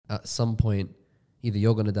at some point, either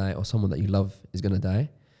you're going to die or someone that you love is going to die.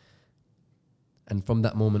 And from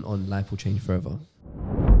that moment on, life will change forever.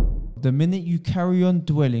 The minute you carry on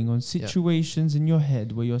dwelling on situations in your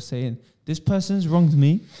head where you're saying, this person's wronged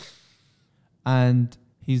me and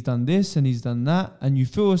he's done this and he's done that, and you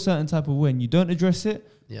feel a certain type of way and you don't address it,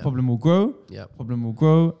 problem will grow, problem will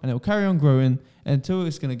grow, and it will carry on growing until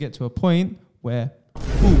it's going to get to a point where,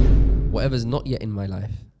 boom. Whatever's not yet in my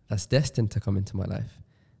life, that's destined to come into my life,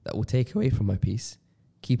 that will take away from my peace,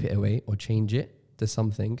 keep it away or change it to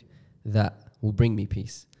something that will bring me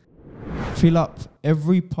peace. Fill up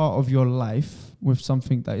every part of your life with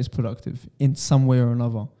something that is productive in some way or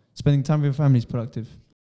another. Spending time with your family is productive.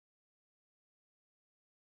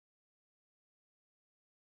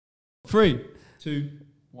 3, 2,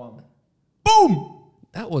 1. Boom!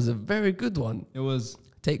 That was a very good one. It was.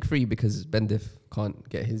 Take 3 because Bendif can't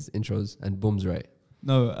get his intros and Boom's right.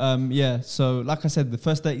 No, so like I said, the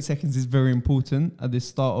first 30 seconds is very important at the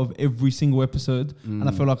start of every single episode. And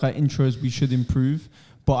I feel like our intros, we should improve.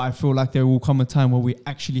 But I feel like there will come a time where we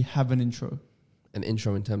actually have an intro. An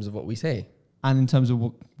intro in terms of what we say. And in terms of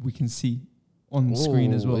what we can see on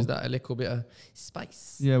screen as well. Is that a little bit of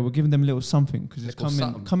spice? Yeah, we're giving them a little something because it's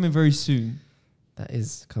coming very soon. That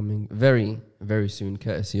is coming very, very soon,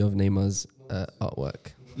 courtesy of Neymar's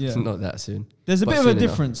artwork. Yeah. Not that soon. There's a bit of a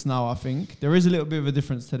difference now, I think. There is a little bit of a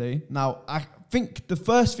difference today. Now, I think the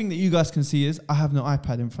first thing that you guys can see is I have no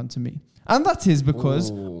iPad in front of me. And that is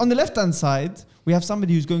because on the left-hand side, we have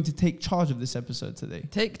somebody who's going to take charge of this episode today.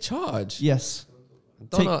 Take charge? Yes.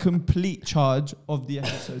 Take complete charge of the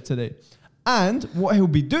episode today. And what he'll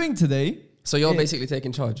be doing today... So you're basically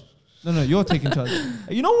taking charge? No, you're taking charge.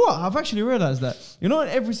 You know what? I've actually realized that. You know, in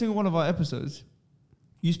every single one of our episodes,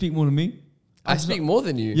 you speak more than me. I speak more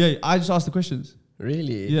than you? Yeah, I just ask the questions.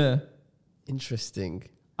 Really? Yeah. Interesting.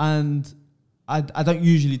 And I don't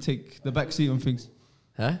usually take the back seat on things.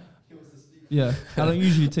 Huh? Yeah, I don't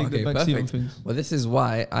usually take the back seat on things. Well, this is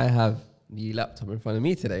why I have the laptop in front of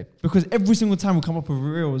me today. Because every single time we come up with a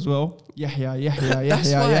reel as well. Yeah.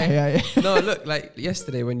 No, look, like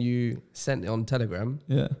yesterday when you sent it on Telegram.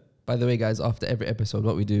 Yeah. By the way, guys, after every episode,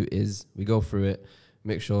 what we do is we go through it,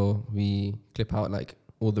 make sure we clip out like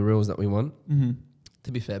all the reels that we want. Mm-hmm.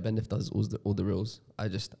 To be fair, Bendif does all the reels.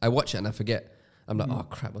 I watch it and I forget. I'm like, oh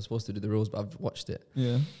crap, I'm supposed to do the reels, but I've watched it.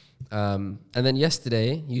 Yeah. And then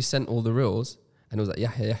yesterday you sent all the reels and it was like,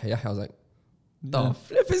 yeah. I was like, the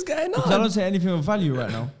flip is going on? I don't say anything of value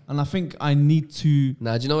right now. And I think I need to...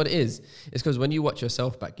 Nah, do you know what it is? It's because when you watch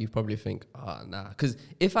yourself back, you probably think, nah. Because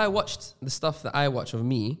if I watched the stuff that I watch of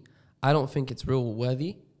me, I don't think it's real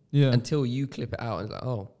worthy until you clip it out and it's like,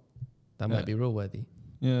 oh, that might be real worthy.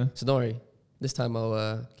 Yeah. So don't worry. This time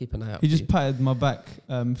I'll keep an eye out. He just patted my back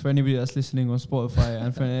for anybody that's listening on Spotify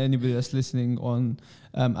and for anybody that's listening on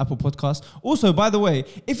Apple Podcasts. Also, by the way,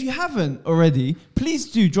 if you haven't already,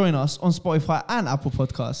 please do join us on Spotify and Apple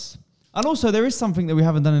Podcasts. And also, there is something that we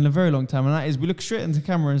haven't done in a very long time, and that is we look straight into the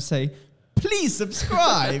camera and say, please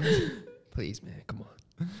subscribe. Please, man, come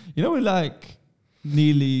on. You know, we're like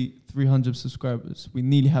nearly 300 subscribers. We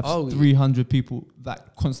nearly have 300 people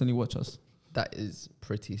that constantly watch us. That is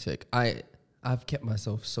pretty sick. I've kept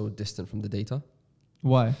myself so distant from the data.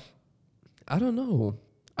 Why? I don't know.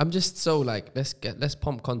 I'm just so like, let's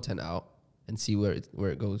pump content out and see where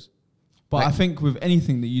it goes. But like, I think with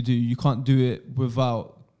anything that you do, you can't do it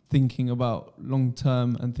without thinking about long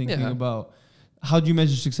term and thinking about how do you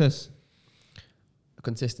measure success?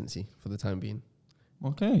 Consistency for the time being.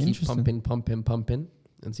 Okay, keep interesting. pumping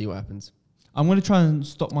and see what happens. I'm going to try and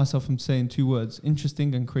stop myself from saying 2 words,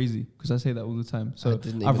 interesting and crazy, because I say that all the time. So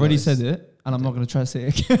I've already said it, and I'm not going to try to say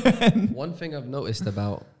it again. One thing I've noticed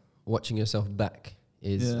about watching yourself back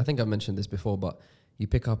is, I think I've mentioned this before, but you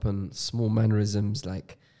pick up on small mannerisms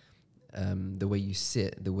like the way you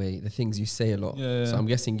sit, the things you say a lot. So I'm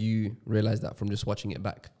guessing you realize that from just watching it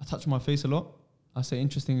back. I touch my face a lot. I say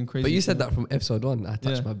interesting and crazy. But you said that from episode 1. I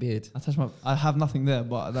touch my beard. I have nothing there,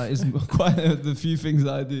 but that is quite the few things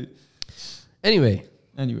that I do. Anyway,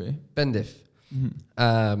 Bendif.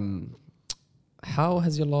 How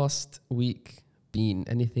has your last week been?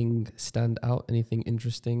 Anything stand out? Anything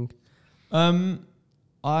interesting?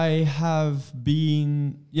 I have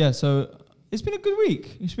been, so it's been a good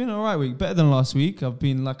week. It's been an alright week, better than last week. I've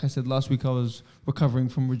been, like I said, last week I was recovering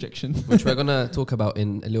from rejection. Which we're going to talk about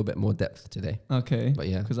in a little bit more depth today. Okay. But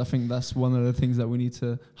yeah. Because I think that's one of the things that we need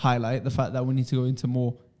to highlight, the fact that we need to go into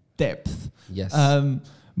more depth. Yes.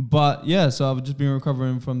 But yeah, so I've just been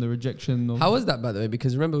recovering from the rejection. How was that, by the way?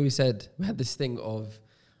 Because remember we said we had this thing of,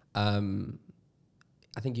 I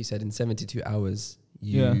think you said in 72 hours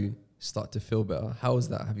you start to feel better? How is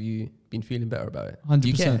that? Have you been feeling better about it? 100%. Do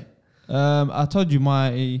you care? I told you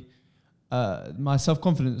my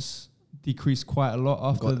self-confidence decreased quite a lot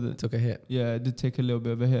after took a hit. Yeah, it did take a little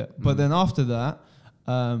bit of a hit. But then after that,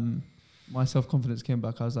 my self-confidence came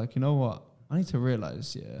back. I was like, you know what? I need to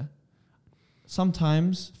realize,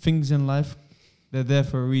 sometimes things in life, they're there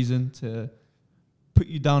for a reason to put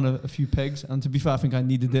you down a few pegs. And to be fair, I think I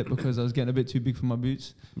needed it because I was getting a bit too big for my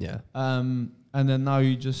boots. Yeah. And then now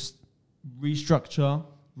you just restructure,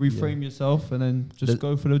 reframe yourself, and then just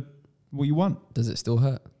go for what you want. Does it still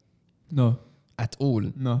hurt? No. At all?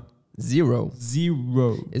 No. Zero.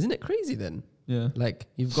 Isn't it crazy then? Yeah. Like,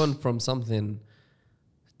 you've gone from something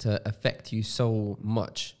to affect you so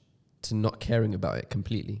much to not caring about it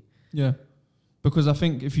completely. Yeah. Because I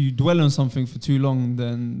think if you dwell on something for too long,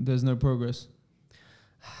 then there's no progress.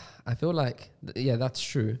 I feel like, that's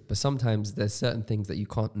true. But sometimes there's certain things that you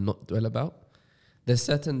can't not dwell about. There's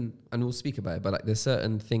certain, and we'll speak about it, but like there's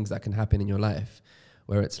certain things that can happen in your life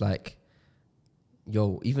where it's like,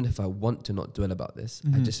 even if I want to not dwell about this,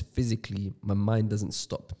 I just physically, my mind doesn't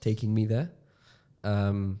stop taking me there.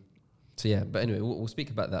 But anyway, we'll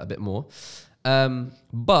speak about that a bit more.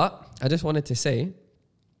 But I just wanted to say,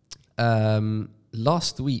 after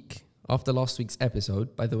last week's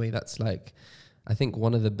episode, by the way, that's like, I think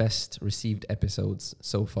one of the best received episodes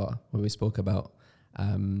so far, where we spoke about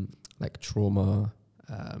like trauma,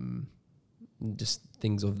 just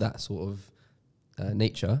things of that sort of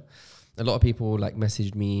nature. A lot of people like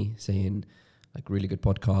messaged me saying like really good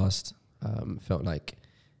podcast, felt like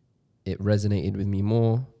it resonated with me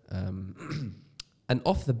more. And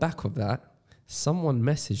off the back of that, someone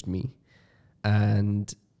messaged me,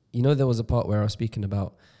 and there was a part where I was speaking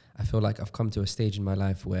about, I feel like I've come to a stage in my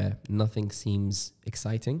life where nothing seems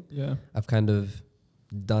exciting. Yeah. I've kind of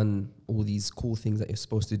done all these cool things that you're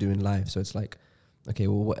supposed to do in life. So it's like, okay,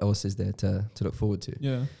 well, what else is there to look forward to?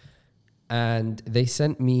 Yeah. And they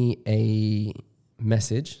sent me a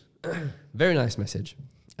message, very nice message.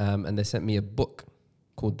 And they sent me a book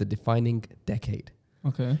called The Defining Decade.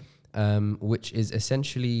 Okay. Which is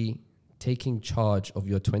essentially taking charge of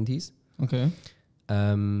your 20s. Okay.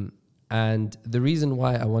 And the reason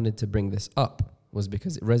why I wanted to bring this up was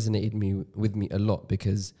because it resonated with me a lot,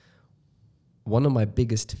 because one of my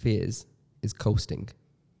biggest fears is coasting.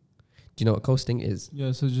 Do you know what coasting is?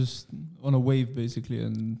 Yeah, so just on a wave basically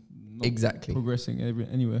and not exactly progressing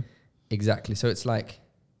anywhere. Exactly. So it's like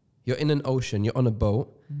you're in an ocean, you're on a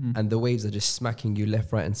boat, and the waves are just smacking you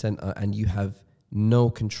left, right, and center, and you have no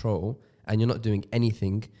control, and you're not doing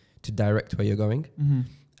anything to direct where you're going.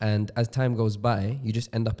 And as time goes by, you just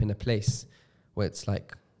end up in a place where it's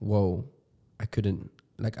like, whoa,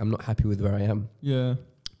 I'm not happy with where I am. Yeah.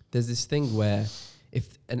 There's this thing where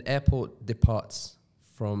if an airport departs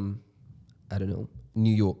from, I don't know,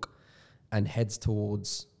 New York and heads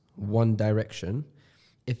towards one direction,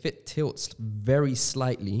 if it tilts very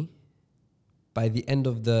slightly, by the end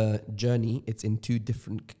of the journey, it's in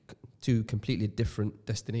two completely different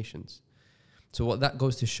destinations. So what that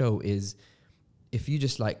goes to show is, if you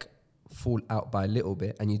just like fall out by a little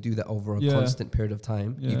bit and you do that over a constant period of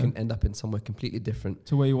time, you can end up in somewhere completely different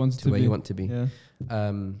to where you want to be. Yeah.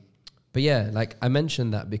 But yeah, like I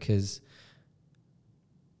mentioned that because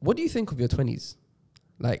what do you think of your 20s?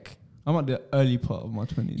 Like, I'm at the early part of my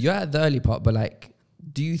 20s. You're at the early part, but like,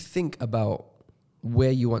 do you think about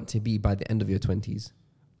where you want to be by the end of your 20s?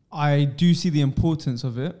 I do see the importance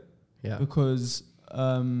of it. Yeah. Because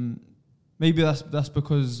maybe that's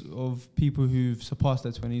because of people who've surpassed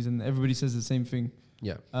their 20s, and everybody says the same thing.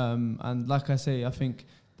 Yeah. And like I say, I think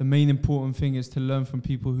the main important thing is to learn from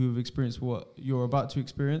people who've experienced what you're about to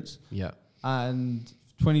experience. Yeah. And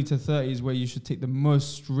 20 to 30 is where you should take the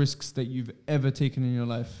most risks that you've ever taken in your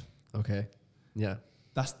life. Okay. Yeah.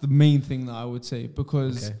 That's the main thing that I would say,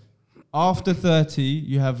 because after 30,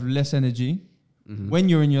 you have less energy. Mm-hmm. When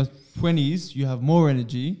you're in your 20s, you have more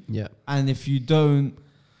energy. Yeah. And if you don't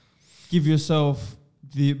give yourself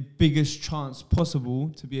the biggest chance possible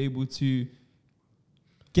to be able to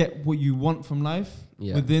get what you want from life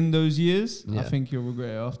within those years, I think you'll regret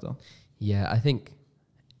it after. Yeah, I think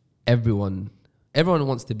everyone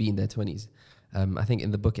wants to be in their 20s. I think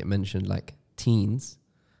in the book it mentioned like teens,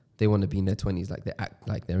 they want to be in their 20s, like they act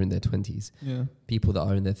like they're in their 20s. Yeah. People that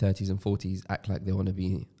are in their 30s and 40s act like they want to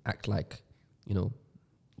be,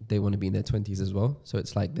 they want to be in their 20s as well. So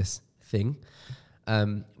it's like this thing.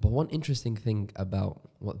 But one interesting thing about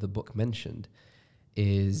what the book mentioned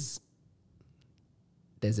is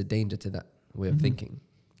there's a danger to that way of thinking.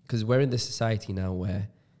 Because we're in this society now where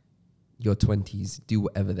your 20s, do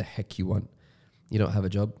whatever the heck you want. You don't have a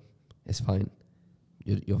job, it's fine.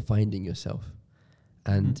 You're finding yourself.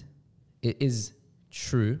 And it is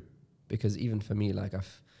true, because even for me, like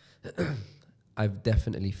I've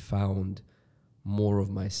definitely found more of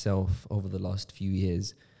myself over the last few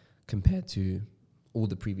years compared to all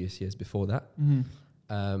the previous years before that.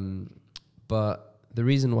 But the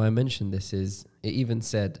reason why I mentioned this is it even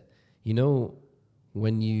said, you know,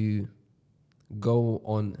 when you go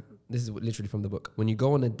on, this is literally from the book, when you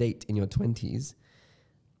go on a date in your 20s,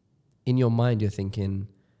 in your mind you're thinking,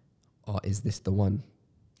 oh, is this the one?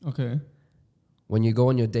 Okay. When you go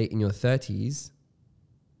on your date in your 30s,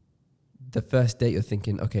 the first date you're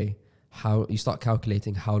thinking, okay, how you start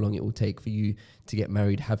calculating how long it will take for you to get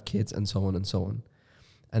married, have kids, and so on and so on.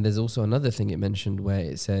 And there's also another thing it mentioned where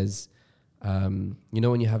it says, you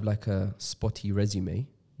know, when you have like a spotty resume,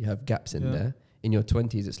 you have gaps in there. In your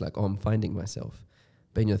 20s, it's like, oh, I'm finding myself.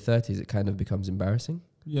 But in your 30s, it kind of becomes embarrassing.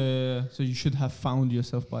 Yeah. So you should have found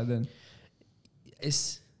yourself by then.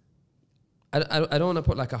 I don't want to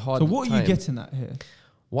put like a hard. So what are you getting at here?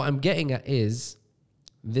 What I'm getting at is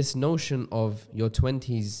this notion of your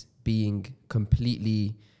 20s being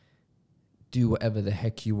completely do whatever the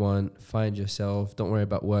heck you want, find yourself, don't worry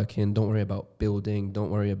about working, don't worry about building, don't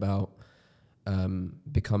worry about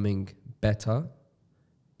becoming better,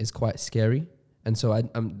 is quite scary. And so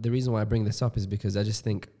the reason why I bring this up is because I just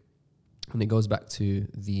think, and it goes back to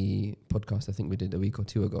the podcast I think we did a week or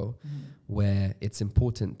two ago, where it's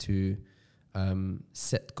important to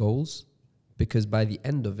set goals, because by the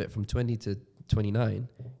end of it, from 20 to 29,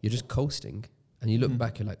 you're just coasting, and you look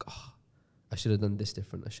back, you're like, oh, I should have done this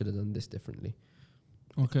different. I should have done this differently.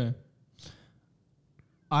 Okay.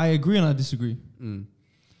 I agree and I disagree.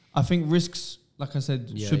 I think risks, like I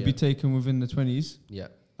said, should be taken within the 20s. Yeah.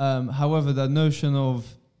 However, the notion of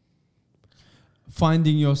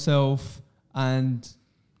finding yourself and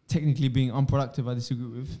technically being unproductive, I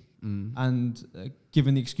disagree with. And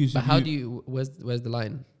giving the excuse. But how do you, where's the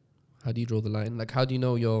line? How do you draw the line? Like, how do you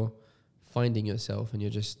know you're finding yourself and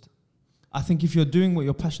you're just... I think if you're doing what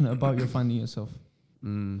you're passionate about, you're finding yourself.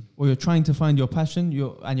 Or you're trying to find your passion,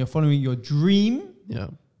 and you're following your dream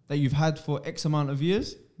that you've had for X amount of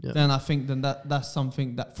years, then I think that's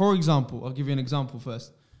something that, for example, I'll give you an example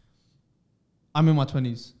first. I'm in my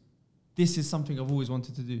 20s. This is something I've always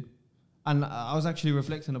wanted to do. And I was actually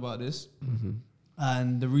reflecting about this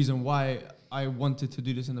and the reason why I wanted to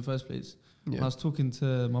do this in the first place. I was talking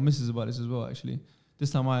to my missus about this as well, actually. This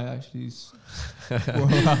time I actually...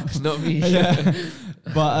 Not me.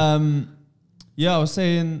 But I was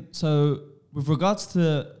saying, so with regards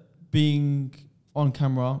to being on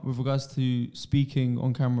camera, with regards to speaking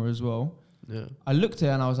on camera as well, I looked at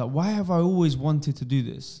it and I was like, why have I always wanted to do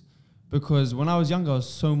this? Because when I was younger, I was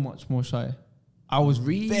so much more shy. I was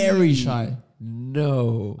very shy.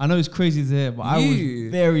 No. I know it's crazy to hear, but I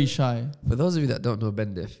was very shy. For those of you that don't know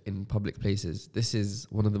Bendif in public places, this is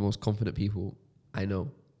one of the most confident people I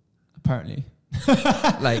know. Apparently.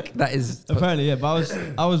 Like, that is... Apparently, yeah. But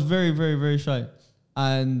I was very, very, very shy.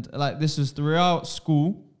 And like, this was throughout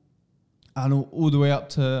school and all the way up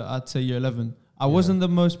to, I'd say, year 11. I wasn't the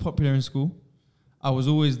most popular in school. I was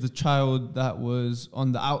always the child that was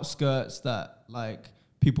on the outskirts that like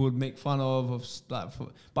people would make fun of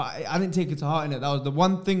but I didn't take it to heart in it. That was the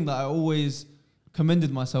one thing that I always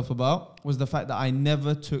commended myself about, was the fact that I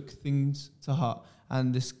never took things to heart.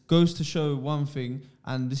 And this goes to show one thing,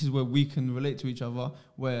 and this is where we can relate to each other,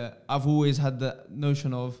 where I've always had the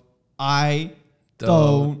notion of I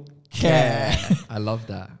don't care. I love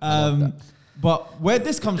that. But where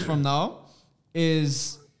this comes from now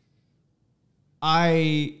is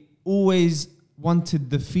I always wanted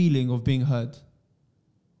the feeling of being heard.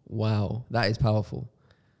 Wow, that is powerful.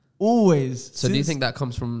 Always. So do you think that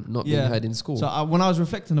comes from not being heard in school? So when I was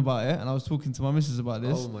reflecting about it and I was talking to my missus about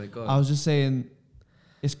this, oh my God, I was just saying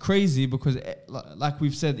it's crazy because like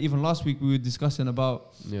we've said, even last week we were discussing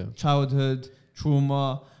about childhood,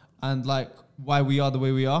 trauma, and like why we are the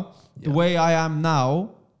way we are. The way I am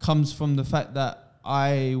now comes from the fact that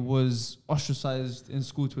I was ostracized in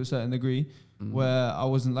school to a certain degree, where I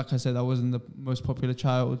wasn't, like I said, I wasn't the most popular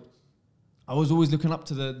child. I was always looking up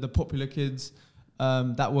to the popular kids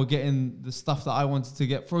that were getting the stuff that I wanted to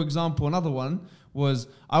get. For example, another one was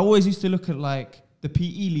I always used to look at like the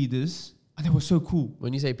PE leaders, and they were so cool.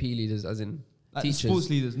 When you say PE leaders, as in like teachers? Sports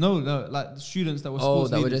leaders. No, like the students that were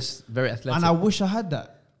sports leaders. Oh, that were just very athletic. And I wish I had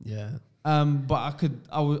that. Yeah. But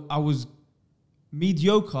I was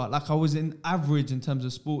mediocre. Like I was in average in terms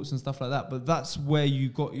of sports and stuff like that. But that's where you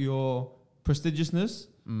got your prestigiousness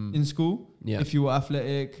in school. Yeah. If you were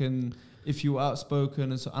athletic and if you were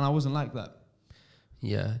outspoken and I wasn't like that.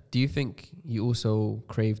 Yeah. Do you think you also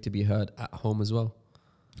crave to be heard at home as well?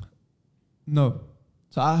 No.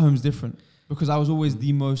 So at home's different because I was always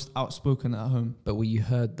the most outspoken at home. But were you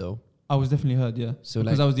heard though? I was definitely heard, yeah. So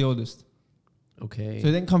because I was the oldest. Okay. So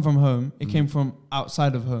it didn't come from home. It came from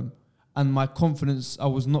outside of home. And my confidence, I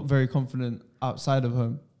was not very confident outside of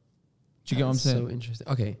home. Do you get what I'm saying? So interesting.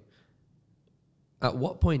 Okay. At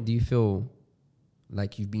what point do you feel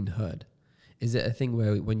like you've been heard? Is it a thing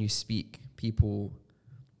where when you speak, people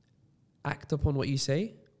act upon what you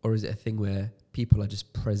say? Or is it a thing where people are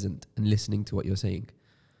just present and listening to what you're saying?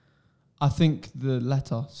 I think the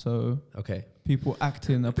latter. So okay, people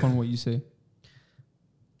acting upon what you say.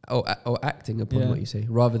 Or acting upon what you say,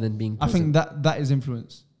 rather than being present. I think that is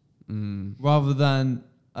influence. Rather than...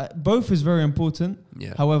 both is very important.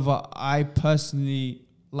 Yeah. However, I personally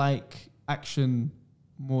like action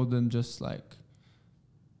more than just like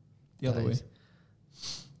the other way.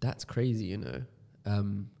 That's crazy, you know.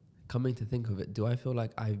 Coming to think of it, do I feel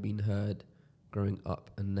like I've been heard growing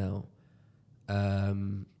up and now?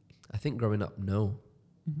 I think growing up, no.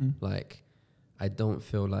 Like, I don't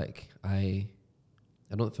feel like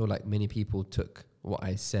many people took what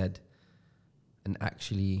I said and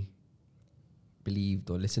actually believed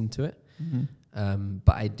or listened to it.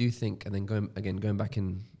 But I do think, and then going back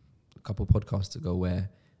in a couple podcasts ago where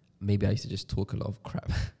maybe I used to just talk a lot of crap,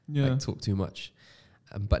 like talk too much.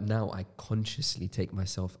 But now I consciously take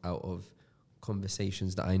myself out of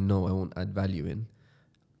conversations that I know I won't add value in.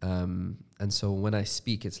 And so when I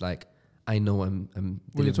speak, it's like, I know I'm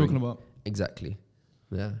what you're talking about. Exactly.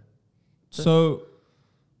 Yeah. So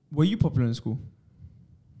were you popular in school?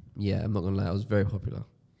 Yeah, I'm not gonna lie, I was very popular.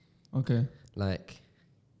 Okay. Like,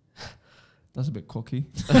 that's a bit cocky.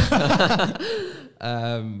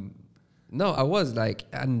 No, I was like,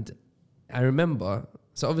 and I remember,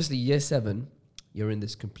 so obviously year 7, you're in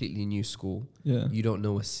this completely new school. Yeah. You don't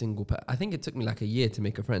know a single I think it took me like a year to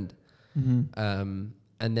make a friend.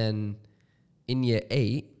 And then in year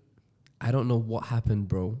 8, I don't know what happened,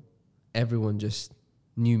 bro. Everyone just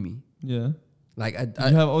knew me. Yeah. Like, Did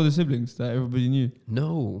you have older siblings that everybody knew?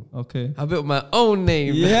 No. Okay. I built my own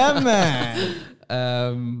name. Yeah,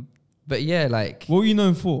 man. But yeah, like... What were you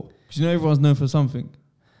known for? Because you know everyone's known for something.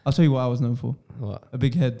 I'll tell you what I was known for. What? A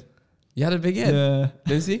big head. You had a big head? Yeah.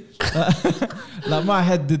 Let me see. Like my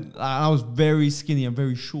head I was very skinny and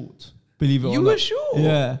very short. Believe it or not. You were short?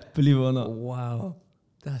 Yeah, believe it or not. Wow.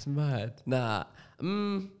 That's mad. Nah. I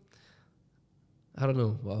don't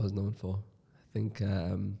know what I was known for. I think...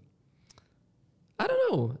 I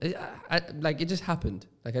don't know. It just happened.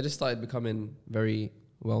 Like, I just started becoming very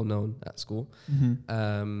well known at school.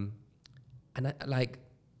 And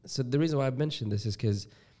so the reason why I mentioned this is because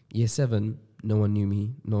year 7, no one knew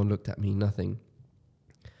me, no one looked at me, nothing.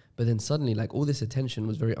 But then suddenly, like, all this attention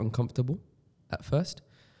was very uncomfortable at first,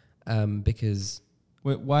 because...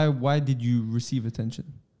 Wait, why did you receive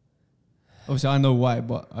attention? Obviously, I know why,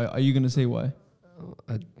 but are you going to say why?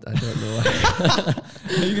 I don't know why.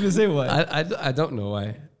 Are you going to say why? I don't know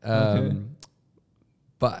why. Okay.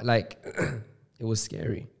 But, like, it was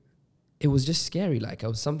scary. It was just scary. Like, it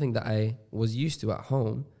was something that I was used to at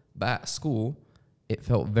home, but at school, it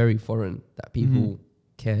felt very foreign that people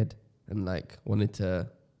cared and, like, wanted to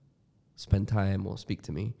spend time or speak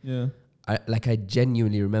to me. Yeah. I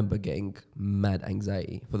genuinely remember getting mad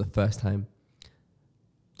anxiety for the first time.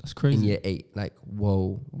 That's crazy. In year 8, like,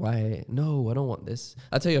 whoa, why? No, I don't want this.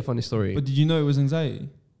 I'll tell you a funny story. But did you know it was anxiety?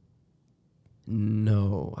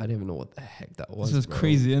 No, I didn't even know what the heck that was. This is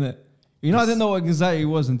crazy, isn't it? You know, I didn't know what anxiety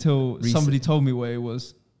was until somebody told me what it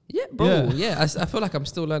was. Yeah, bro. Yeah, I feel like I'm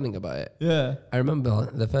still learning about it. Yeah. I remember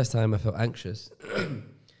the first time I felt anxious.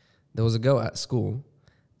 There was a girl at school,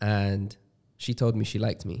 and she told me she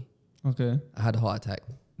liked me. Okay. I had a heart attack.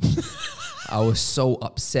 I was so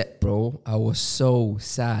upset, bro. I was so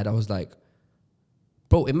sad. I was like,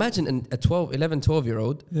 bro, imagine a 11,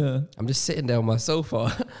 12-year-old. Yeah. I'm just sitting there on my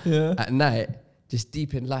sofa at night, just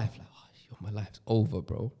deep in life. Like, oh, my life's over,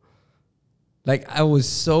 bro. Like, I was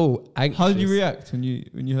so anxious. How did you react when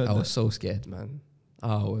you heard that? I was so scared, man.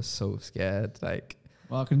 I was so scared. Like,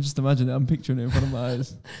 well, I can just imagine it. I'm picturing it in front of my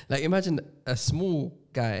eyes. Like, imagine a small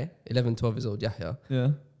guy, 11, 12 years old, Yahya.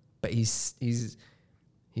 Yeah. But he's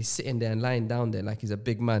sitting there and lying down there like he's a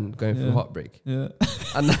big man going through heartbreak. Yeah.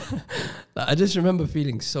 And I just remember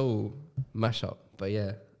feeling so mashed up. But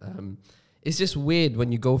yeah, it's just weird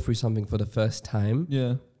when you go through something for the first time.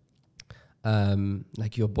 Yeah.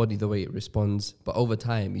 Like your body, the way it responds. But over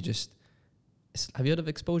time, have you heard of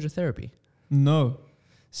exposure therapy? No.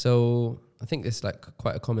 So I think it's like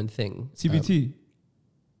quite a common thing. CBT?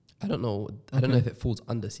 I don't know. I don't know if it falls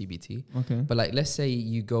under CBT. Okay. But like, let's say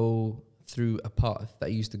you go through a path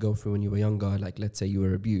that you used to go through when you were younger. Like, let's say you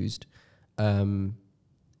were abused. If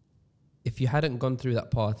you hadn't gone through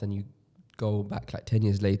that path and you go back like 10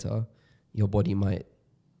 years later, your body might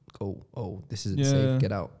go, oh, this isn't safe,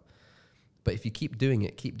 get out. But if you keep doing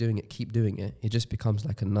it, it just becomes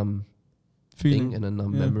like a numb thing and a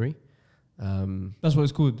numb memory. That's what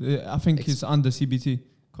it's called. I think it's under CBT,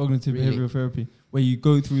 cognitive behavioral therapy, where you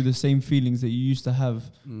go through the same feelings that you used to have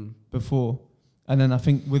before. And then I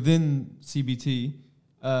think within CBT,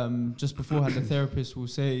 just beforehand, the therapist will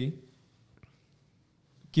say,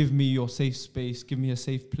 give me your safe space, give me a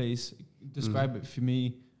safe place, describe it for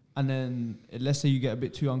me. And then let's say you get a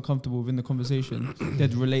bit too uncomfortable within the conversation,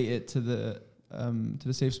 they'd relate it to the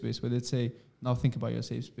safe space, where they'd say, now think about your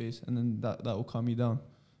safe space, and then that will calm you down.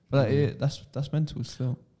 But that's mental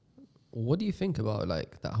still. What do you think about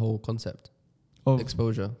like that whole concept of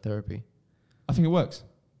exposure therapy? I think it works.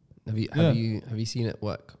 Have you seen it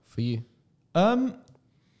work for you?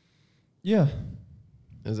 Yeah.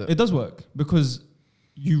 Is it? It does work because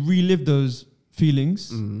you relive those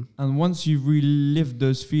feelings, and once you've relived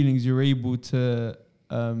those feelings, you're able to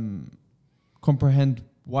comprehend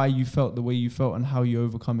why you felt the way you felt and how you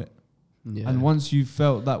overcome it. Yeah. And once you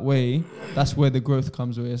felt that way, that's where the growth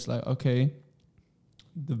comes, where it's like, okay,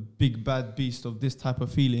 the big bad beast of this type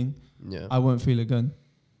of feeling, I won't feel again.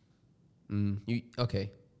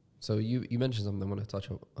 Okay. So you mentioned something I want to touch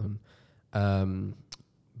on.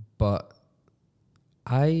 But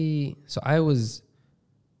I'm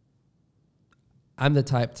the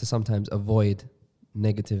type to sometimes avoid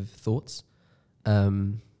negative thoughts.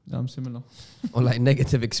 I'm similar. Or like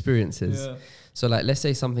negative experiences. Yeah. So like, let's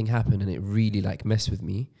say something happened and it really like messed with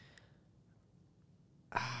me.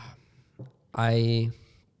 I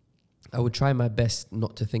would try my best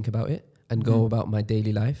not to think about it and go about my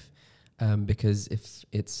daily life. Because if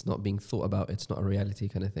it's not being thought about, it's not a reality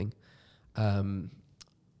kind of thing.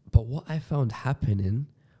 But what I found happening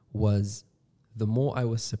was the more I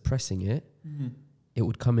was suppressing it, it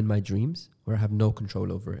would come in my dreams where I have no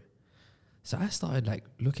control over it. So I started like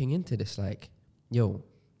looking into this, like, yo,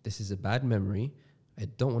 this is a bad memory. I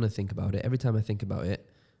don't want to think about it. Every time I think about it,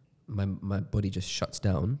 my body just shuts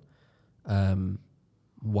down.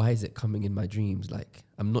 Why is it coming in my dreams? Like,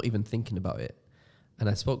 I'm not even thinking about it. And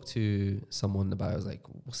I spoke to someone about it. I was like,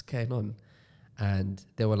 what's going on? And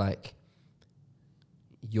they were like,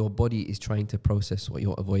 your body is trying to process what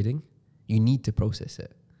you're avoiding. You need to process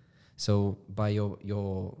it. So by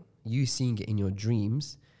you seeing it in your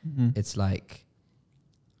dreams, it's like,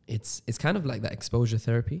 it's kind of like that exposure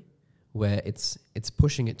therapy where it's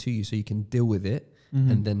pushing it to you so you can deal with it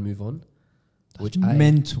and then move on.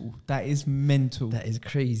 That is mental. That is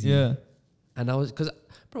crazy. Yeah. And I was, because,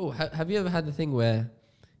 bro, have you ever had the thing where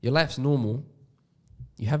your life's normal,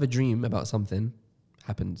 you have a dream about something,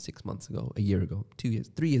 happened 6 months ago, a year ago, 2 years,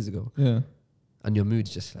 3 years ago. Yeah. And your mood's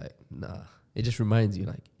just like, nah. It just reminds you,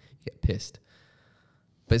 like, you get pissed.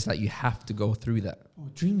 But it's like you have to go through that. Oh,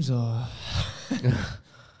 dreams are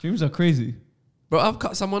crazy. Bro, I've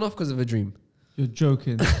cut someone off because of a dream. You're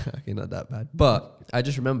joking. Okay, not that bad. But I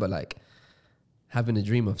just remember, like, having a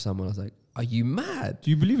dream of someone. I was like, are you mad? Do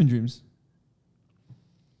you believe in dreams?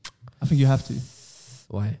 I think you have to.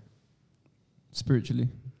 Why? Spiritually.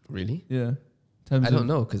 Really? Yeah. I don't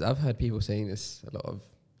know, because I've heard people saying this a lot of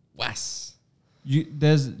was.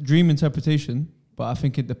 There's dream interpretation, but I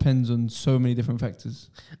think it depends on so many different factors.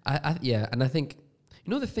 Yeah, and I think,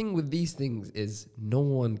 you know, the thing with these things is no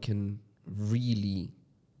one can really,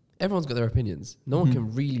 everyone's got their opinions. No one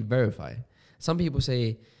can really verify. Some people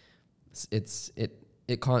say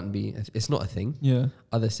it can't be, it's not a thing. Yeah.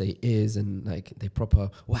 Others say it is, and like they proper,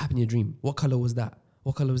 what happened in your dream? What color was that?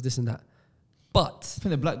 What color was this and that? But I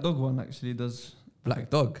think the black dog one actually does.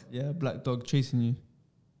 Black dog? Yeah, black dog chasing you.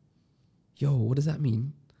 Yo, what does that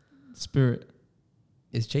mean? Spirit.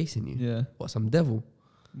 Is chasing you? Yeah. What, some devil?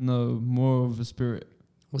 No, more of a spirit.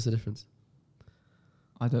 What's the difference?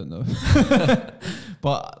 I don't know.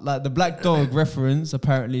 But like the black dog reference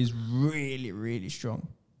apparently is really, really strong.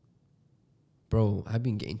 Bro, I've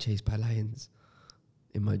been getting chased by lions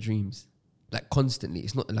in my dreams. Like constantly.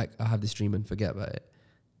 It's not like I have this dream and forget about it.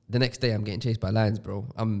 The next day I'm getting chased by lions, bro.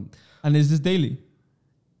 And is this daily?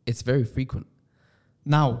 It's very frequent.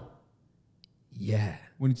 Now? Yeah.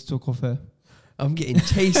 We need to talk off air. I'm getting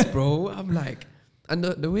chased, bro. I'm like, and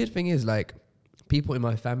the weird thing is, like, people in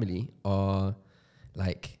my family are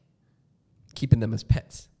like keeping them as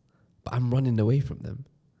pets, but I'm running away from them.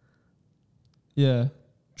 Yeah.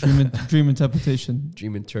 Dream interpretation.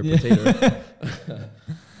 Dream interpretator. Yeah,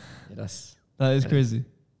 that is crazy.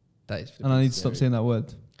 That is. And I need to stop saying that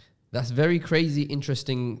word. That's very crazy,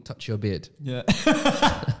 interesting. Touch your beard. Yeah.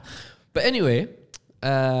 But anyway, you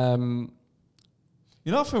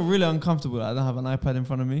know, I feel really uncomfortable that I don't have an iPad in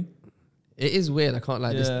front of me. It is weird. I can't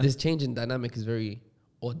lie. This change in dynamic is very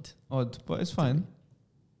odd. But it's fine.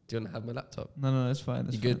 Do you want to have my laptop? No, it's fine.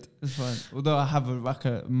 You good? It's fine. Although I have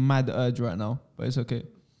a mad urge right now, but it's okay.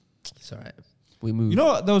 It's all right. We move. You know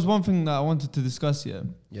what? There was one thing that I wanted to discuss here.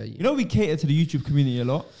 Yeah. You know, we cater to the YouTube community a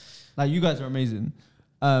lot. Like, you guys are amazing.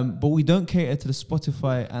 But we don't cater to the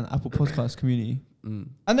Spotify and Apple Podcast community.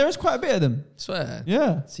 And there is quite a bit of them. Swear.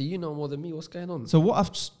 Yeah. See, you know more than me. What's going on? So what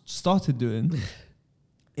I've started doing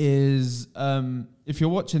is, if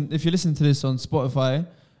you're listening to this on Spotify,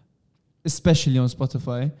 especially on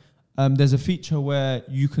Spotify, there's a feature where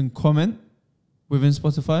you can comment within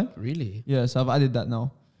Spotify. Really? Yeah, so I've added that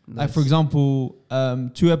now. Nice. Like, for example,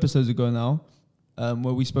 2 episodes ago now,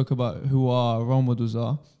 where we spoke about who our role models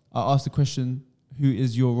are, I asked the question, who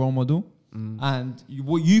is your role model? And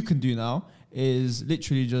what you can do now is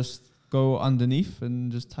literally just go underneath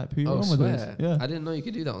and just type who your role model is. Yeah. I didn't know you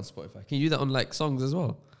could do that on Spotify. Can you do that on like songs as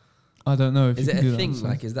well? I don't know if is you it can do a that thing?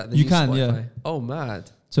 Like, is that the you new can, Spotify? yeah. Oh,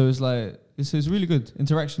 mad. So it's like it's really good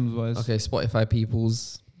interactions wise. Okay, Spotify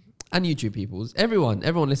peoples and YouTube peoples, everyone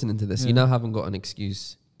listening to this, you now haven't got an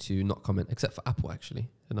excuse to not comment, except for Apple actually.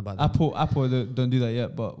 Don't know about that. Apple don't do that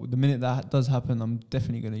yet, but the minute that does happen, I'm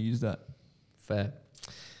definitely going to use that. Fair.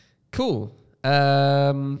 Cool.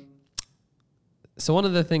 So one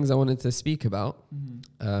of the things I wanted to speak about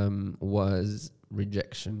was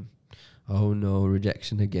rejection. Oh no,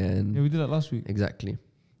 rejection again. Yeah, we did that last week. Exactly.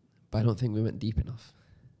 But I don't think we went deep enough.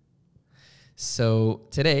 So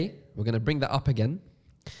today, we're going to bring that up again.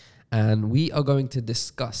 And we are going to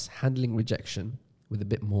discuss handling rejection with a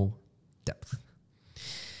bit more depth.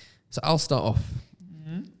 So I'll start off.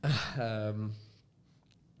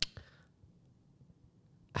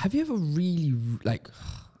 Have you ever really,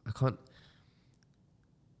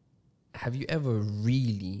 have you ever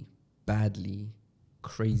really badly,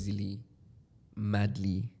 crazily,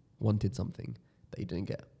 madly wanted something that you didn't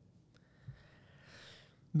get?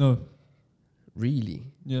 No. Really?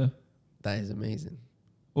 Yeah. That is amazing.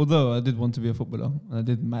 Although I did want to be a footballer, and I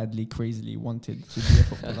did madly, crazily wanted to be a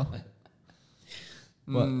footballer.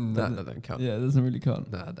 But that doesn't count. Yeah, it doesn't really count.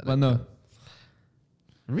 But no. Count.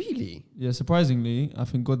 Really? Yeah, surprisingly, I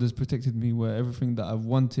think God has protected me where everything that I've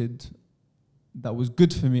wanted that was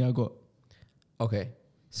good for me, I got. Okay.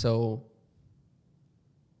 So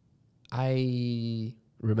I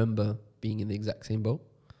remember being in the exact same boat.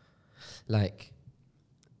 Like,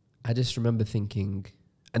 I just remember thinking,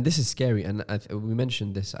 and this is scary, and we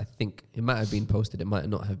mentioned this, I think it might have been posted, it might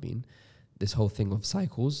not have been, this whole thing of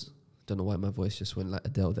cycles. Don't know why my voice just went like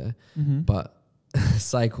Adele there. But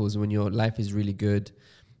cycles, when your life is really good,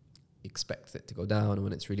 expect it to go down, and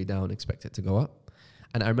when it's really down, expect it to go up.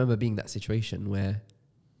 And I remember being that situation where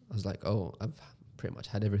I was like, oh, I've pretty much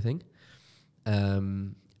had everything.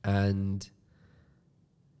 And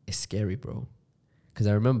it's scary, bro. Because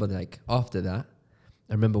I remember, like, after that,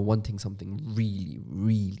 I remember wanting something really,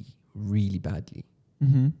 really, really badly.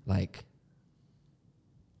 Like,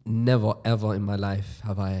 never, ever in my life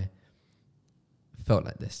have I felt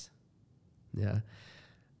like this. Yeah.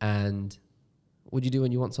 And what do you do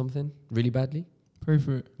when you want something really badly? Pray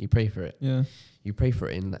for it. You pray for it. Yeah. You pray for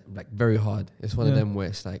it in like very hard. It's one of them where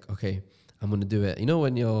it's like, okay, I'm going to do it. You know,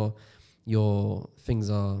 when your things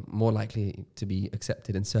are more likely to be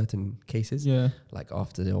accepted in certain cases. Yeah. Like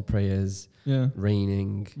after your prayers,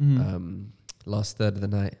 raining, last third of the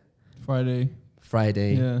night. Friday,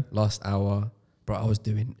 last hour. Bro, I was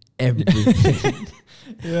doing everything.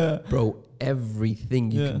 Bro,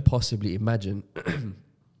 everything you can possibly imagine.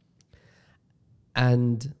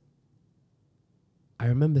 And I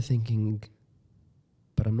remember thinking,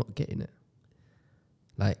 but I'm not getting it.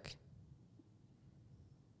 Like,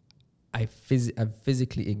 I've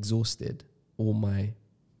physically exhausted all my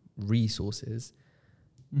resources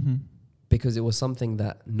because it was something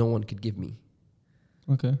that no one could give me.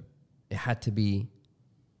 Okay. It had to be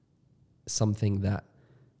something that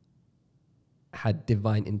had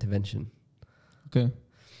divine intervention. Okay.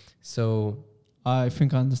 So I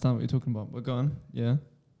think I understand what you're talking about, but go on. Yeah.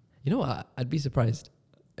 You know what? I'd be surprised.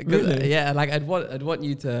 Really? Yeah, like I'd want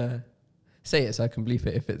you to say it so I can believe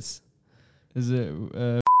it if it's... Is it...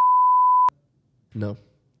 No.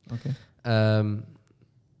 Okay.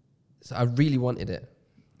 So I really wanted it.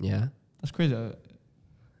 Yeah. That's crazy.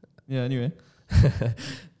 Yeah, anyway.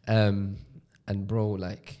 And bro,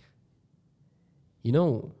 like, you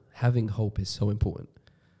know, having hope is so important.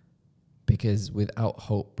 Because without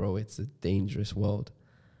hope, bro, it's a dangerous world.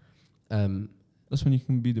 That's when you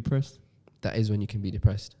can be depressed. That is when you can be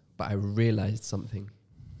depressed. But I realized something.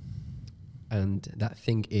 And that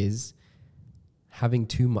thing is, having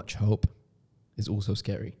too much hope is also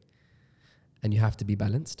scary. And you have to be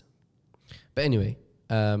balanced. But anyway,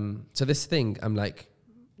 so this thing, I'm like,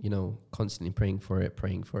 constantly praying for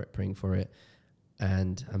it.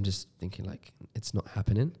 And I'm just thinking like, it's not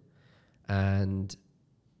happening. And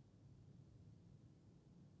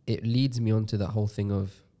it leads me on to that whole thing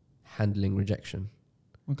of handling rejection.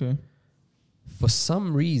 Okay. For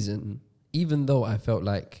some reason, even though I felt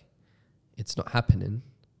like it's not happening,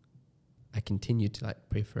 I continued to like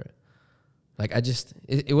pray for it. Like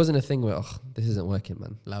it wasn't a thing where, this isn't working,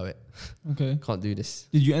 man. Allow it. Okay. Can't do this.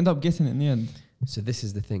 Did you end up getting it in the end? So this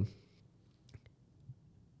is the thing.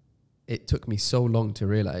 It took me so long to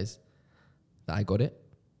realize that I got it.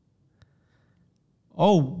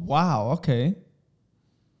 Oh, wow. Okay.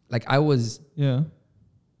 Like I was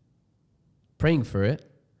praying for it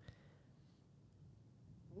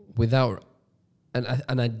without,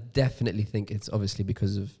 and I definitely think it's obviously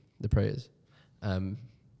because of the prayers.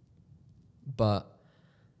 But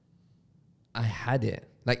I had it.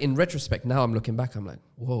 Like in retrospect, now I'm looking back, I'm like,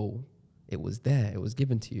 whoa, it was there. It was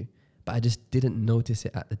given to you. But I just didn't notice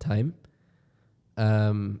it at the time.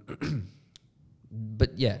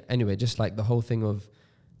 But yeah, anyway, just like the whole thing of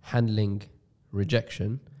handling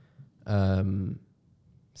rejection,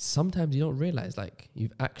 sometimes you don't realize like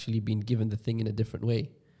you've actually been given the thing in a different way.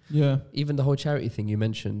 Yeah. Even the whole charity thing you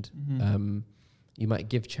mentioned, you might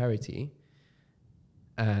give charity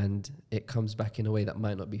and it comes back in a way that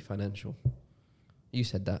might not be financial. You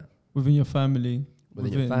said that. Within your family.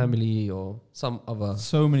 Within your family or some other...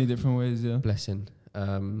 So many different ways, yeah. Blessing.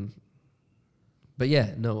 But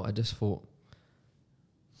yeah, no, I just thought...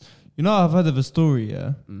 I've heard of a story,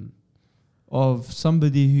 of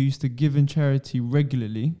somebody who used to give in charity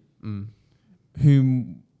regularly,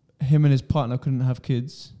 whom him and his partner couldn't have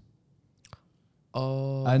kids.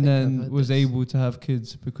 Oh, and then was able to have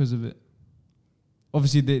kids because of it.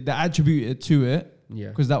 Obviously, they attributed to it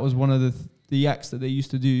because that was one of the acts that they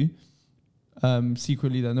used to do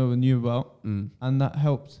secretly that no one knew about, and that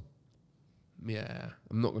helped. Yeah,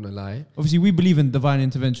 I'm not going to lie. Obviously, we believe in divine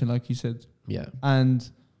intervention, like you said. Yeah. And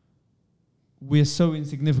we're so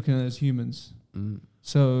insignificant as humans.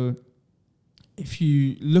 So if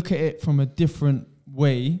you look at it from a different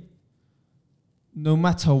way, no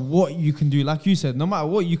matter what you can do, like you said, no matter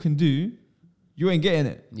what you can do, you ain't getting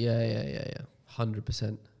it. Yeah.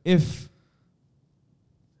 100%. If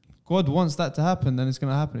God wants that to happen, then it's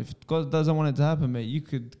going to happen. If God doesn't want it to happen, mate, you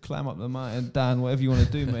could climb up the mountain, down, whatever you want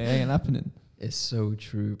to do, mate. It ain't happening. It's so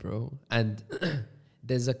true, bro. And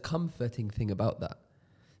there's a comforting thing about that.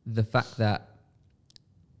 The fact that,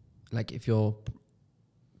 like, if you're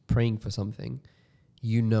praying for something,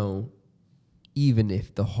 even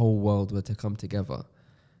if the whole world were to come together,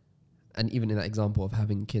 and even in that example of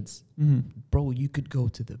having kids, bro, you could go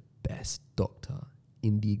to the best doctor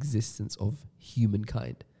in the existence of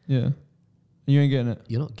humankind. Yeah. And you ain't getting it.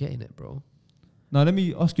 You're not getting it, bro. Now, let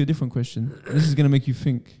me ask you a different question. This is going to make you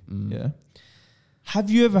think. Yeah. Have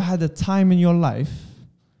you ever had a time in your life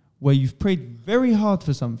where you've prayed very hard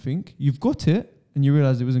for something, you've got it, and you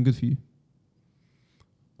realized it wasn't good for you?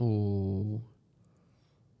 Oh.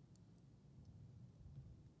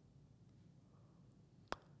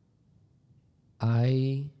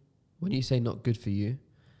 When you say not good for you,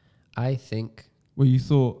 I think... Where you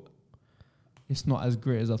thought, it's not as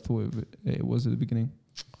great as I thought it was at the beginning.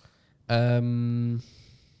 I'll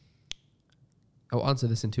answer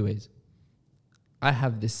this in two ways. I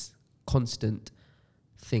have this constant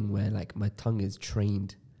thing where like my tongue is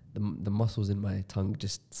trained. The muscles in my tongue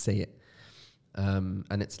just say it. And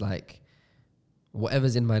it's like,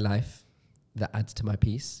 whatever's in my life that adds to my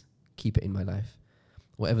peace, keep it in my life.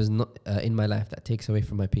 Whatever's not in my life that takes away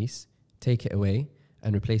from my peace, take it away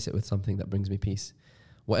and replace it with something that brings me peace.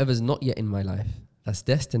 Whatever's not yet in my life that's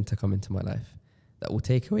destined to come into my life that will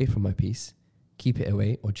take away from my peace, keep it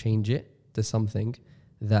away or change it to something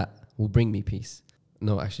that will bring me peace.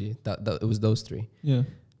 No, actually, that it was those three. Yeah.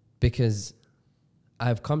 Because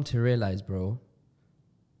I've come to realize, bro,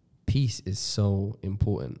 peace is so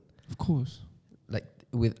important. Of course. Like,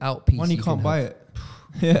 without peace... Money can't buy it.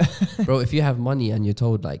 Yeah. Bro, if you have money and you're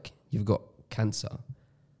told, like, you've got cancer,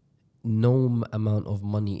 no amount of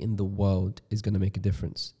money in the world is going to make a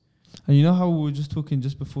difference. And you know how we were just talking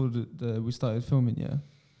just before we started filming, yeah?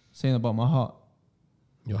 Saying about my heart.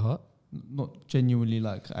 Your heart? Not genuinely,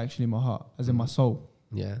 like, actually my heart, as in my soul.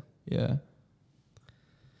 Yeah. Yeah.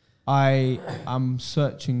 I am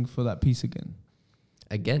searching for that peace again.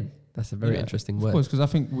 Again? That's a very interesting word. Of course, because I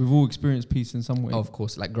think we've all experienced peace in some way. Oh, of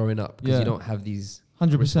course, like growing up, because you don't have these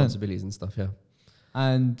 100% responsibilities and stuff, yeah.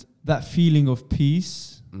 And that feeling of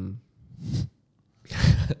peace,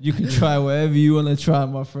 you can try whatever you want to try,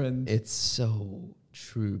 my friend. It's so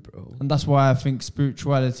True, bro. And that's why I think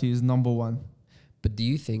spirituality is number one. But do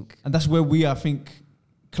you think... And that's where we, I think,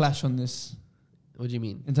 clash on this. What do you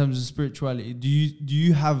mean? In terms of spirituality. Do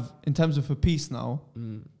you have, in terms of for peace now,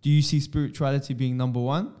 do you see spirituality being number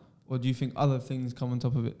one? Or do you think other things come on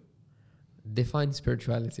top of it? Define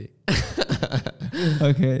spirituality.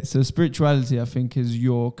 Okay, so spirituality, I think, is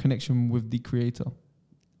your connection with the creator.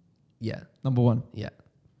 Yeah. Number one. Yeah.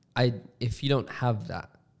 If you don't have that,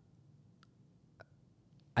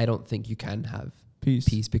 I don't think you can have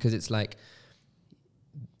peace, because it's like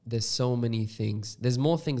there's so many things. There's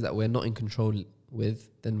more things that we're not in control with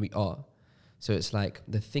than we are. So it's like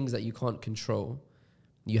the things that you can't control,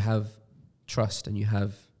 you have trust and you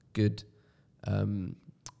have good,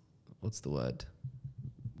 what's the word?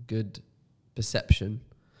 Good perception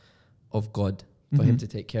of God for him to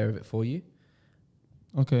take care of it for you.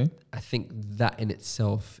 Okay. I think that in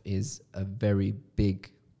itself is a very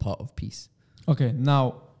big part of peace. Okay,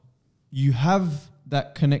 now you have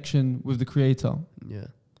that connection with the creator. Yeah.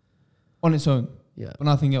 On its own. Yeah. But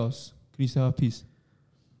nothing else. Can you still have peace?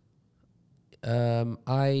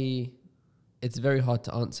 It's very hard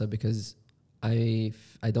to answer because I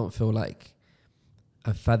don't feel like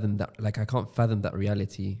I've fathomed that. Like I can't fathom that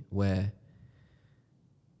reality where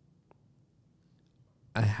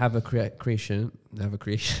I have a creation.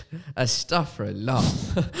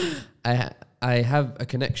 Astaghfirullah. I have a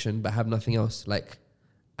connection but have nothing else. Like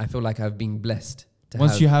I feel like I've been blessed to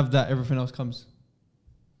Once you have that, everything else comes.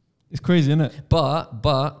 It's crazy, isn't it?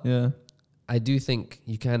 But yeah, I do think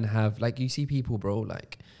you can have, like, you see people, bro,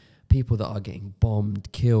 like people that are getting bombed,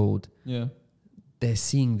 killed. Yeah. They're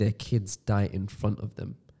seeing their kids die in front of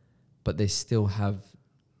them, but they still have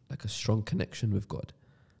like a strong connection with God.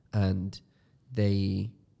 And this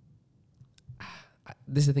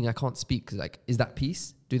is the thing, I can't speak, 'cause like, is that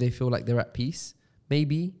peace? Do they feel like they're at peace?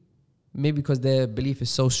 Maybe because their belief is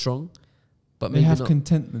so strong, but maybe they have not.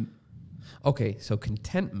 contentment. Okay, so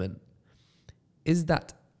contentment, is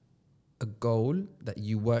that a goal that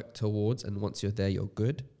you work towards and once you're there, you're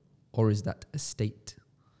good? Or is that a state?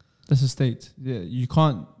 That's a state. Yeah, you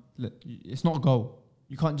can't, it's not a goal.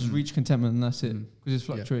 You can't just reach contentment and that's it. Because it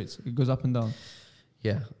fluctuates. Yeah. It goes up and down.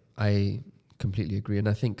 Yeah, I completely agree. And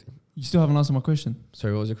I think... You still haven't answered my question.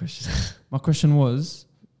 Sorry, what was your question? My question was...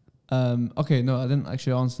 okay, no, I didn't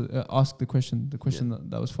actually ask the question. The question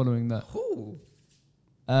that was following that. Ooh.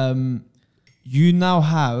 You now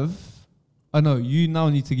have... you now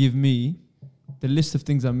need to give me the list of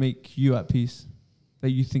things that make you at peace.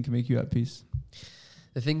 That you think make you at peace.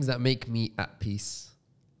 The things that make me at peace.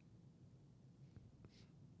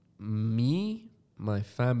 Me, my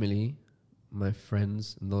family, my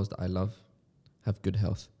friends, and those that I love have good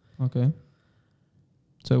health. Okay.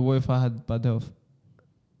 So what if I had bad health?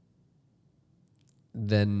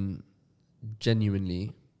 Then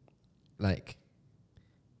genuinely, like...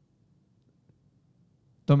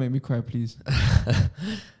 Don't make me cry, please.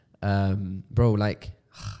 Bro, like...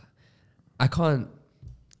 I can't...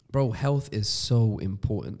 Bro, health is so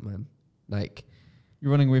important, man. Like...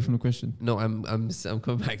 You're running away from the question. No, I'm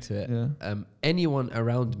coming back to it. Yeah. Anyone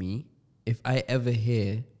around me, if I ever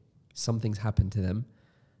hear something's happened to them,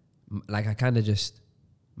 like I kind of just...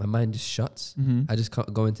 My mind just shuts. I just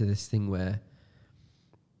can't go into this thing where...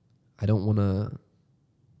 I don't want to...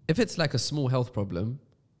 If it's like a small health problem,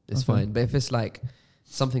 it's fine. But if it's like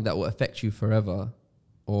something that will affect you forever,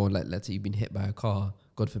 or like, let's say you've been hit by a car,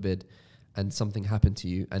 God forbid, and something happened to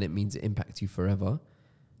you and it means it impacts you forever,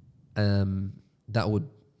 that would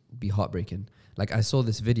be heartbreaking. Like I saw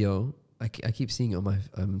this video, I keep seeing it on my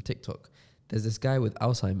TikTok. There's this guy with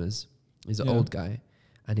Alzheimer's. He's an old guy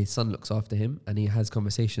and his son looks after him and he has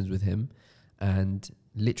conversations with him, and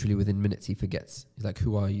literally within minutes he forgets. He's like,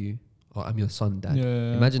 who are you? Oh, I'm your son, Dad.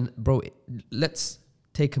 Yeah. Imagine, bro, let's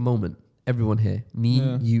take a moment. Everyone here, me,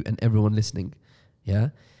 you, and everyone listening. Yeah.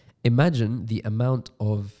 Imagine the amount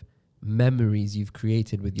of memories you've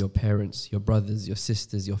created with your parents, your brothers, your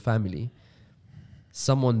sisters, your family.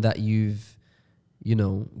 Someone that you've,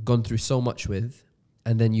 gone through so much with,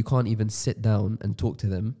 and then you can't even sit down and talk to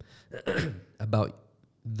them about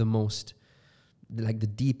the most, like the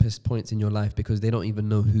deepest points in your life because they don't even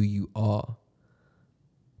know who you are.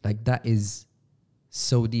 Like that is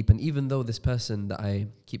so deep. And even though this person that I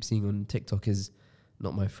keep seeing on TikTok is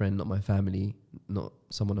not my friend, not my family, not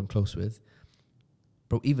someone I'm close with,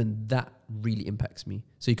 bro, even that really impacts me.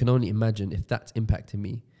 So you can only imagine if that's impacting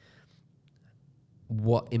me,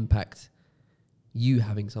 what impact you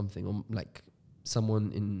having something on, like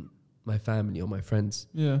someone in my family or my friends.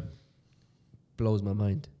 Yeah. Blows my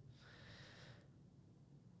mind.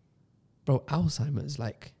 Bro, Alzheimer's,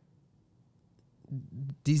 like,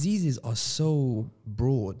 diseases are so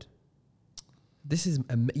broad. This is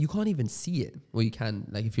you can't even see it. Well, you can,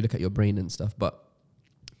 like if you look at your brain and stuff, but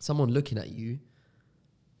someone looking at you,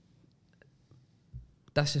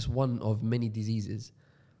 that's just one of many diseases.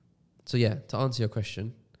 So yeah, to answer your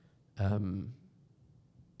question,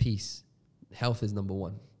 peace, health is number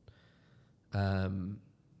one.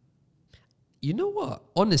 You know what?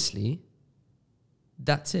 Honestly,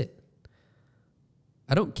 that's it.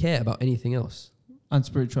 I don't care about anything else. And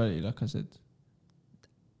spirituality, like I said.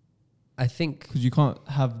 I think because you can't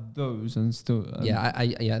have those and still. Yeah,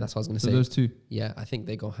 that's what I was gonna say. Those two. Yeah, I think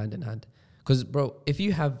they go hand in hand. Because, bro, if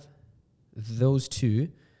you have those two,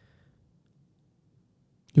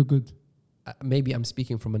 you're good. Maybe I'm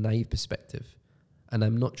speaking from a naive perspective, and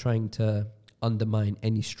I'm not trying to undermine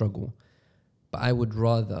any struggle, but I would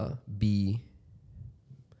rather be.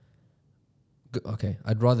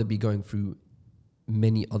 I'd rather be going through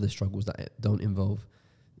many other struggles that don't involve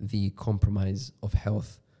the compromise of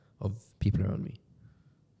health of people around me.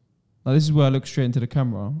 Now, this is where I look straight into the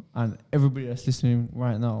camera, and everybody that's listening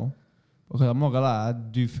right now, because I'm not gonna lie, I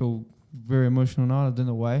do feel very emotional now. I don't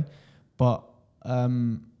know why, but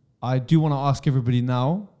I do want to ask everybody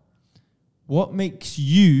now, what makes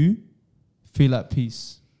you feel at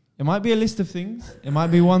peace? It might be a list of things. It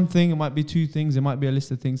might be one thing. It might be two things. It might be a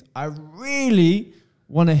list of things. I really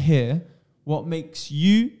want to hear what makes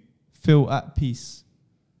you feel at peace.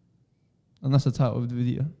 And that's the title of the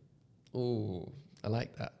video. Oh, I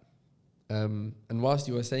like that. And whilst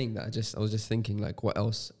you were saying that, I was just thinking, like, what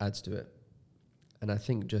else adds to it? And I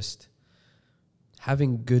think just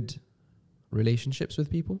having good relationships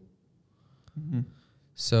with people. Mm-hmm.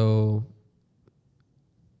 So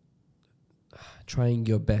trying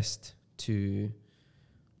your best to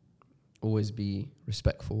always be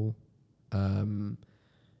respectful. I'm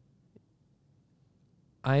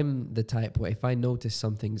the type where if I notice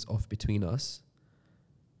something's off between us,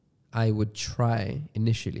 I would try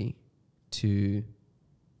initially to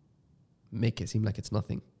make it seem like it's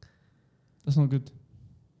nothing. That's not good.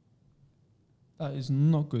 That is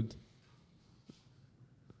not good.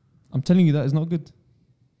 I'm telling you, that is not good.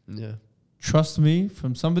 Yeah. Trust me,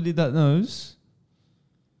 from somebody that knows,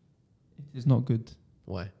 it is not good.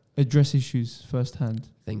 Why? Address issues firsthand.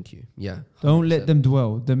 Thank you. Yeah. 100%. Don't let them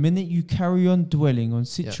dwell. The minute you carry on dwelling on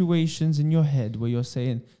situations in your head where you're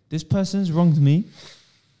saying, this person's wronged me,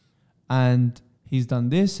 and he's done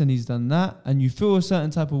this and he's done that, and you feel a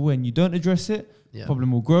certain type of way and you don't address it,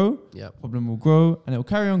 problem will grow, problem will grow, and it will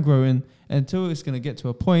carry on growing until it's going to get to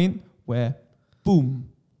a point where, boom.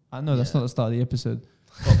 I know that's not the start of the episode,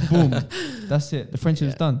 but boom, that's it. The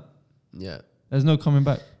friendship's done. Yeah. There's no coming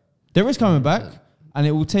back. There is coming back, and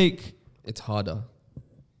it will take... It's harder.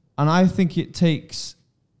 And I think it takes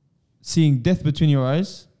seeing death between your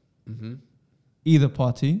eyes, either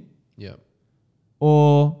party,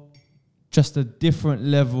 or just a different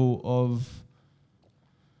level of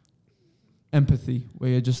empathy,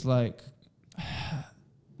 where you're just like,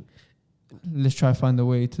 let's try to find a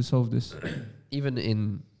way to solve this. Even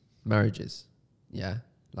in marriages,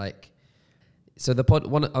 like, so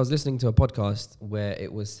I was listening to a podcast where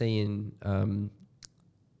it was saying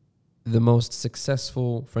the most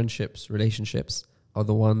successful friendships, relationships are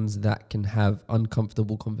the ones that can have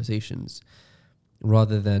uncomfortable conversations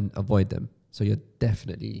rather than avoid them. So you're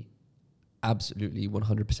definitely, absolutely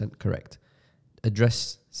 100% correct.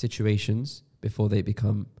 Address situations before they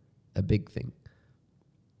become a big thing.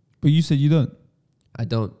 But you said you don't. I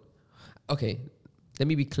don't. Okay, let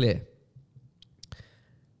me be clear.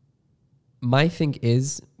 My thing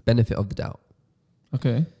is benefit of the doubt.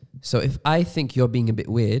 Okay. So if I think you're being a bit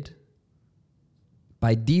weird,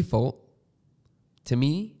 by default, to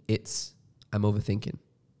me, I'm overthinking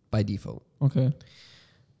by default. Okay.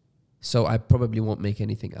 So I probably won't make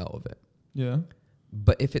anything out of it. Yeah.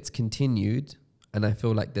 But if it's continued and I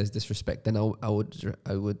feel like there's disrespect, then I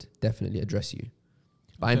would definitely address you.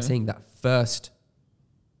 But I'm saying that first,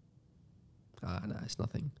 no, it's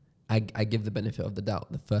nothing. I give the benefit of the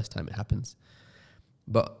doubt the first time it happens.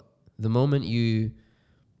 But the moment you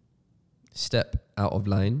step out of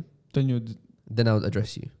line, then I would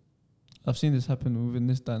address you. I've seen this happen within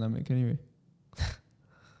this dynamic anyway.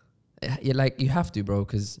 You have to, bro,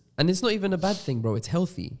 and it's not even a bad thing, bro. It's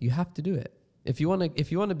healthy. You have to do it. If you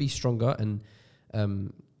wanna be stronger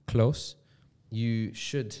and close, you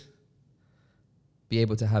should be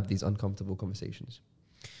able to have these uncomfortable conversations.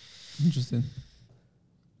 Interesting.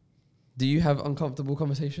 Do you have uncomfortable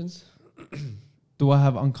conversations? Do I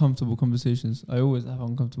have uncomfortable conversations? I always have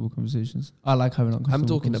uncomfortable conversations. I like having uncomfortable I'm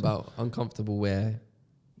talking about uncomfortable where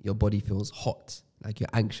your body feels hot, like you're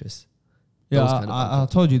anxious. Yeah, I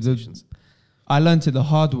told you, I learned it the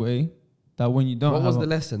hard way that when you don't What was the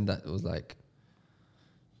lesson that was like?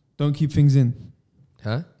 Don't keep things in.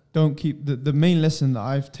 Huh? Don't keep... The main lesson that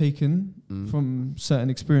I've taken from certain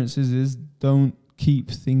experiences is don't keep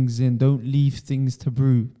things in. Don't leave things to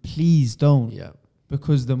brew. Please don't. Yeah.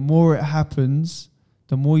 Because the more it happens,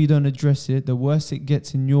 the more you don't address it, the worse it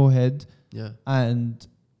gets in your head. Yeah. And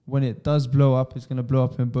when it does blow up, it's going to blow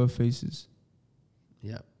up in both faces.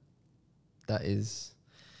 Yeah. That is...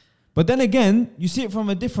 But then again, you see it from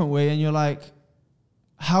a different way and you're like,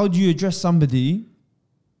 how do you address somebody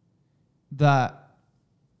that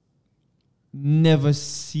never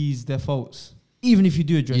sees their faults? Even if you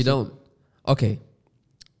do address it. You don't. Okay.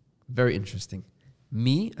 Very interesting.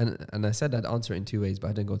 Me, and I said I'd answer it in two ways, but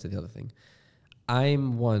I didn't go to the other thing.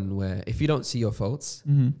 I'm one where if you don't see your faults,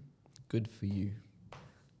 good for you.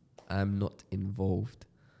 I'm not involved.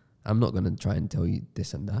 I'm not going to try and tell you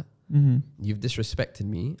this and that. You've disrespected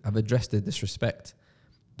me. I've addressed the disrespect,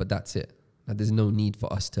 but that's it. Like, there's no need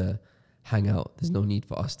for us to hang out. There's no need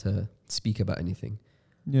for us to speak about anything.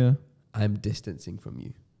 Yeah. I'm distancing from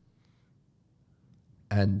you.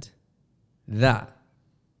 And that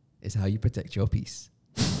is how you protect your peace.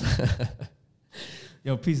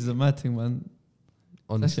 Yo, peace is a mad thing, man.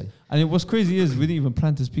 Honestly. And what's crazy is we didn't even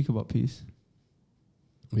plan to speak about peace.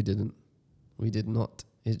 We didn't. We did not.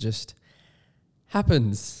 It just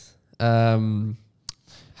happens. How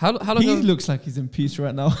long? He looks like he's in peace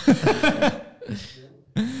right now. Yeah,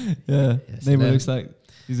 Yes, Neymar looks like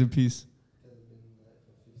he's in peace.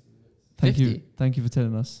 Thank 50? you. Thank you for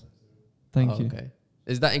telling us. Thank you. Okay.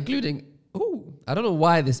 Is that including... Oh, I don't know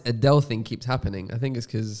why this Adele thing keeps happening. I think it's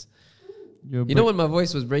because... You know when my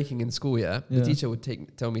voice was breaking in school, the teacher would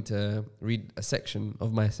tell me to read a section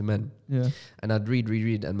of my men. Yeah. And I'd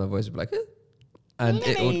read, and my voice would be like... And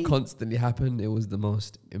it would constantly happen. It was the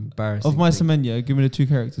most embarrassing Of Mice thing. and Men, yeah. Give me the two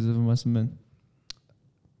characters of Mice and Men.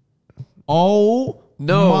 Oh,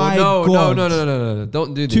 No.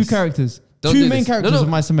 Don't do this. Two characters. Don't two do main this. characters No. of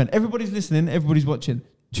Mice and Men. Everybody's listening. Everybody's watching.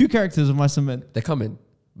 Two characters of Mice and Men. They're coming.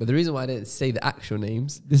 But the reason why I didn't say the actual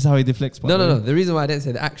names... This is how he deflects. No. The reason why I didn't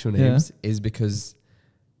say the actual names is because...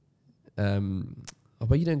 but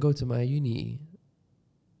you didn't go to my uni.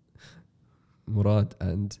 Murad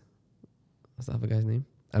and... What's the other guy's name?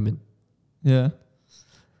 Amin. Yeah.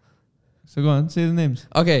 So go on, say the names.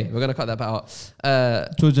 Okay, we're going to cut that part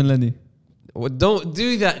out. George and Lenny. Well, don't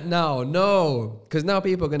do that now. No. Because now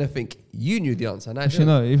people are going to think you knew the answer. And I Actually,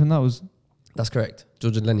 don't. no, even that was... That's correct.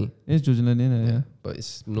 George and Lenny. It's George and Lenny, isn't it? Yeah. But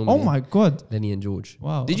it's normally... Oh my God. Lenny and George.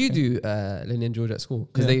 Wow. Did you do Lenny and George at school?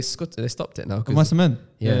 Because they stopped it now. Mice and Men?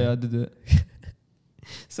 Yeah. Yeah, I did it.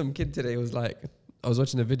 Some kid today was like... I was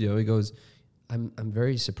watching a video. He goes... I'm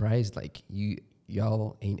very surprised, like,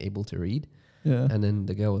 y'all ain't able to read. Yeah. And then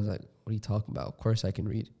the girl was like, what are you talking about? Of course I can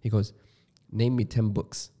read. He goes, name me 10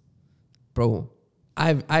 books. Bro,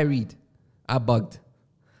 I read. I bugged.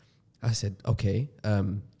 I said, okay,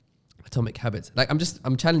 Atomic Habits. Like,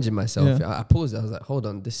 I'm challenging myself. Yeah. I paused it. I was like, hold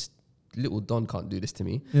on, this little Don can't do this to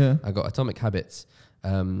me. Yeah. I got Atomic Habits,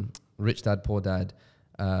 Rich Dad, Poor Dad,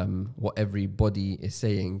 What Everybody Is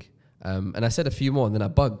Saying. And I said a few more and then I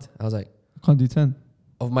bugged. I was like, Can't do 10.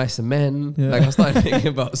 Of Mice and Men. Yeah. Like, I started thinking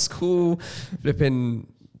about school,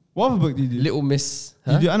 flipping What other book did you do? Little Miss.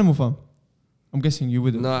 Did you do Animal Farm? I'm guessing you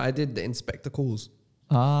wouldn't. No, I did the Inspector Calls.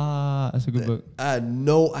 Ah, that's a good book. I had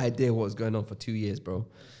no idea what was going on for 2 years, bro.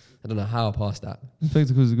 I don't know how I passed that.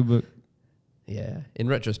 Inspector Calls is a good book. Yeah. In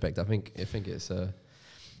retrospect, I think it's a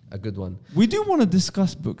good one. We do want to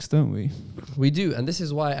discuss books, don't we? We do. And this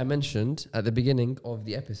is why I mentioned at the beginning of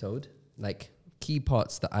the episode, like, key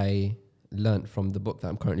parts that I learned from the book that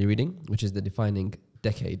I'm currently reading, which is The Defining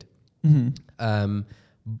Decade.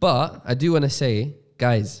 But I do want to say,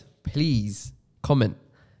 guys, please comment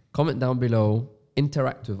down below,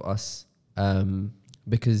 interact with us,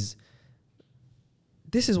 because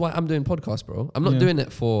this is why I'm doing podcasts, bro. I'm not doing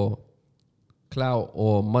it for clout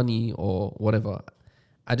or money or whatever.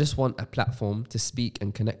 I just want a platform to speak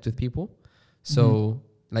and connect with people. So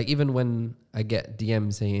like, even when I get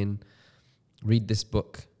DMs saying, read this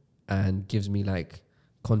book, and gives me like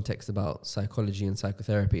context about psychology and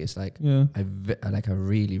psychotherapy, it's like, I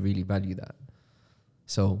really, really value that.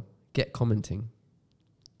 So get commenting.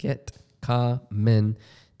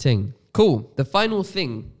 Cool. The final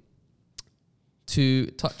thing to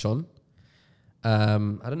touch on, I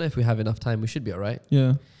don't know if we have enough time, we should be all right.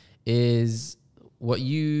 Yeah. Is what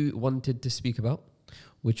you wanted to speak about,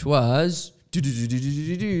 which was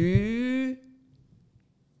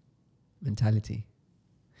mentality.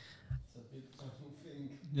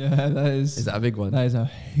 Yeah, that is. Is that a big one? That is a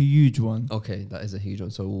huge one. Okay, that is a huge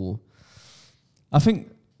one. So I think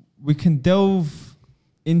we can delve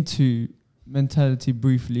into mentality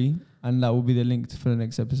briefly, and that will be the link for the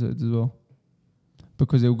next episode as well,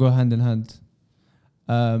 because it will go hand in hand.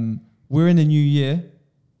 We're in a new year.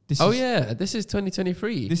 This is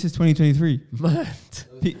 2023. This is 2023. Mad.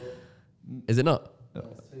 Is it not?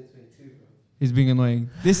 He's being annoying.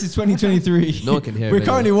 This is 2023. No one can hear We're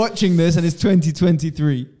currently watching this and it's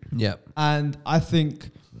 2023. Yeah. And I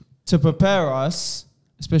think to prepare us,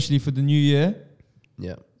 especially for the new year,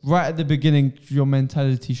 right at the beginning, your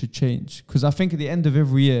mentality should change. Because I think at the end of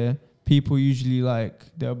every year, people usually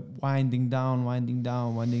they're winding down.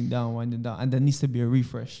 And there needs to be a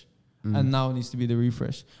refresh. And now needs to be the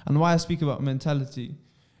refresh. And why I speak about mentality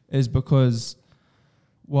is because,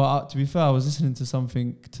 well, to be fair, I was listening to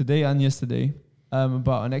something today and yesterday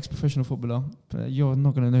about an ex-professional footballer. But you're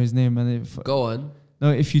not going to know his name. And go on. No,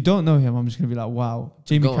 if you don't know him, I'm just going to be like, wow.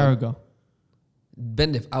 Jamie Carragher.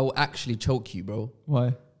 Bendif, I will actually choke you, bro.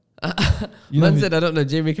 Why? Man said I don't know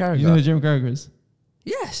Jamie Carragher. You know who Jamie Carragher is?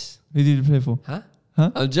 Yes. Who did you play for? Huh?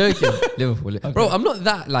 I'm joking. Liverpool. Okay. Bro, I'm not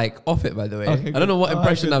that off it, by the way. Okay, I don't know what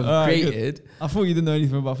impression I've created. Good. I thought you didn't know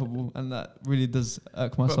anything about football, and that really does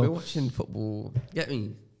irk my soul. Bro, I've been watching football. Get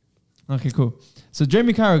me. Okay, cool. So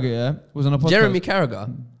Jamie Carragher was on a podcast.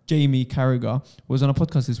 Jamie Carragher was on a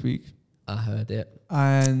podcast this week. I heard it.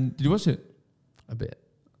 And did you watch it? A bit.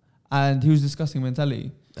 And he was discussing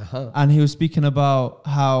mentality. And he was speaking about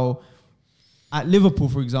how at Liverpool,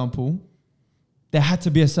 for example, there had to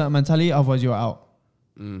be a certain mentality, otherwise you're out.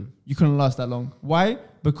 You couldn't last that long. Why?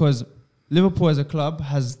 Because Liverpool as a club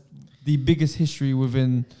has the biggest history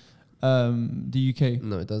within the UK.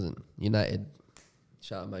 No, it doesn't. United.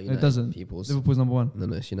 Shout out about United. It doesn't. Liverpool's number one.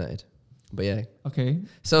 No, it's United. But yeah. Okay.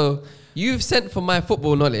 So you've sent for my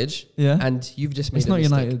football knowledge. Yeah. And you've just made it's a not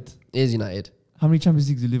mistake. United. It is United. How many Champions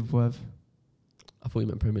Leagues did Liverpool have? I thought you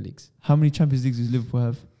meant Premier Leagues. How many Champions Leagues does Liverpool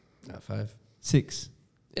have? 5. 6.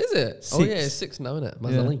 Is it? 6. Oh yeah, it's 6 now, isn't it?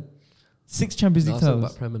 Yeah. 6 Champions League titles.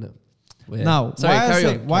 About Premier League. Yeah. Now,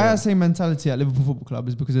 sorry, why I say mentality at Liverpool Football Club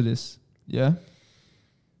is because of this. Yeah.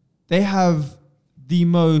 They have the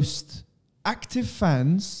most active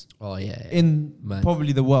fans in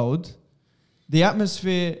probably the world. The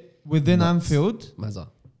atmosphere within Anfield,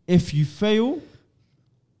 if you fail,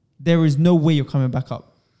 there is no way you're coming back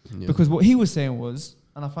up. Yeah. Because what he was saying was,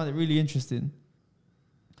 and I find it really interesting,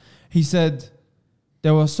 he said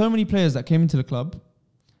there were so many players that came into the club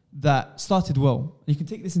that started well. You can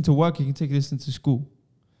take this into work, you can take this into school.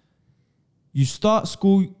 You start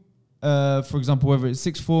school, for example, whether it's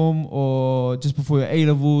sixth form or just before your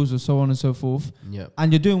A-levels or so on and so forth,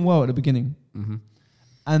 and you're doing well at the beginning.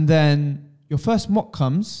 And then your first mock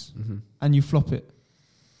comes and you flop it.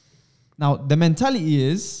 Now, the mentality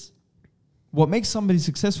is, what makes somebody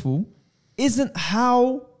successful isn't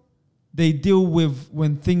how they deal with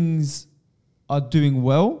when things are doing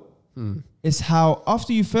well. It's how,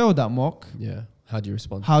 after you fail that mock, how do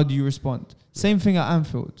you respond? Same thing at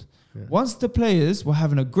Anfield. Once the players were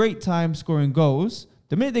having a great time scoring goals,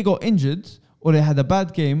 the minute they got injured or they had a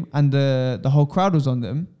bad game and the whole crowd was on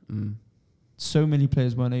them, so many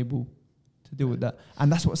players weren't able to deal with that.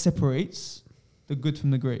 And that's what separates the good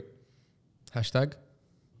from the great. Hashtag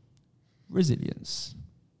resilience.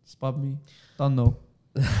 Spud me. Don't know.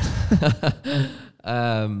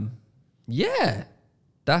 Yeah,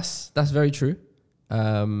 that's very true.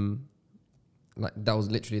 Like that was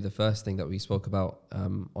literally the first thing that we spoke about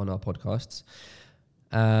on our podcasts.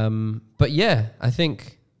 But yeah, I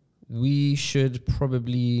think we should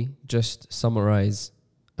probably just summarize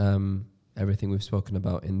everything we've spoken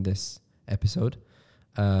about in this episode.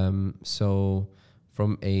 So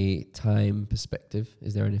from a time perspective,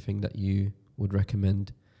 is there anything that you would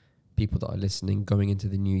recommend people that are listening going into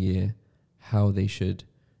the new year, how they should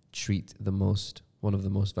treat one of the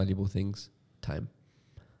most valuable things, time?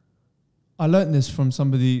 I learned this from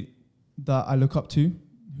somebody that I look up to,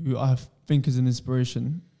 who I think is an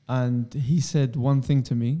inspiration. And he said one thing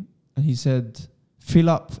to me, and he said, fill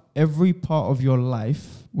up every part of your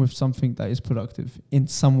life with something that is productive in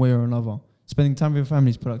some way or another. Spending time with your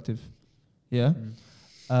family is productive. Yeah.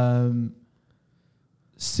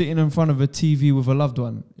 Sitting in front of a TV with a loved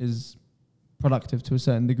one is productive to a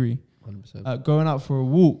certain degree. 100%. Going out for a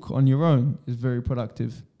walk on your own is very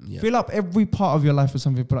productive. Fill up every part of your life with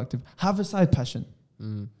something productive. Have a side passion.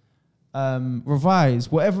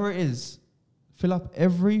 Revise, whatever it is. Fill up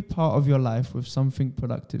every part of your life with something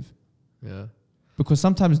productive. Yeah. Because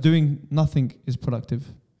sometimes doing nothing is productive.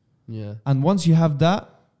 Yeah. And once you have that,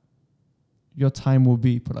 your time will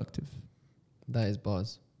be productive. That is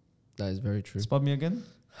bars. That is very true. Spud me again?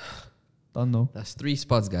 Don't know. That's 3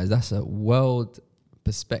 spuds, guys. That's a world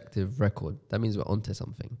perspective record. That means we're onto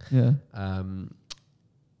something. Yeah.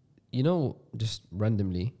 Just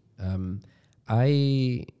randomly,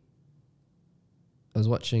 I was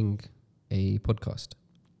watching a podcast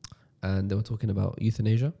and they were talking about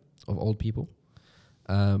euthanasia of old people.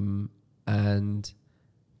 And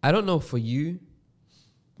I don't know for you,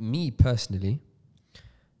 me personally,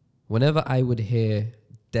 whenever I would hear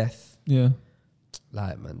death,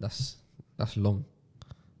 like, man, that's long.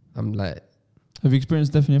 I'm like, have you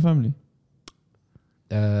experienced death in your family?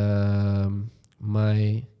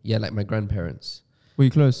 My grandparents. Were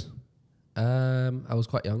you close? I was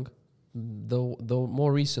quite young. The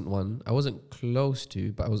more recent one, I wasn't close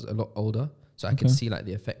to, but I was a lot older, so I could see like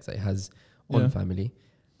the effects that it has on family.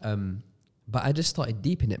 But I just started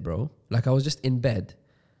deep in it, bro. Like I was just in bed,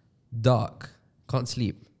 dark, can't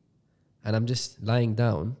sleep, and I'm just lying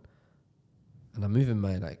down, and I'm moving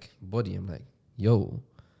my like body. I'm like, yo,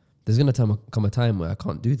 there's gonna come a time where I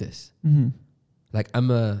can't do this. Mm-hmm. Like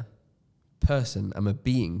I'm a person, I'm a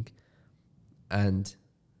being, and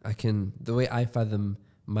the way I fathom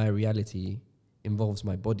my reality involves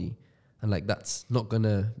my body, and like that's not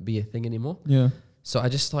gonna be a thing anymore. Yeah. So I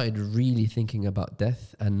just started really thinking about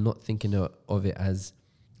death and not thinking of it as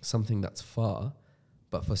something that's far,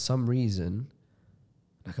 but for some reason,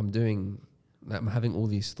 like I'm having all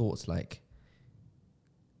these thoughts. Like,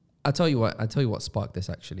 I'll tell you what sparked this.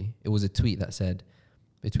 Actually, it was a tweet that said,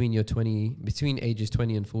 between ages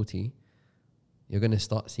 20 and 40, you're gonna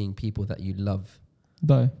start seeing people that you love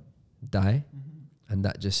die. Mm-hmm. And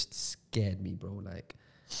that just scared me, bro. Like,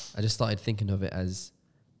 I just started thinking of it as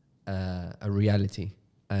a reality.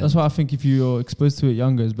 And that's why I think if you're exposed to it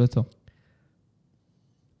younger, it's better.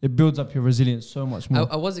 It builds up your resilience so much more.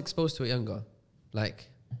 I was exposed to it younger. Like,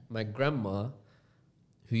 my grandma,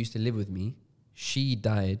 who used to live with me, she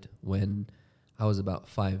died when I was about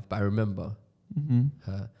 5, but I remember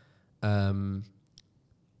her.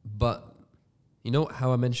 But you know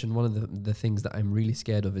how I mentioned one of the things that I'm really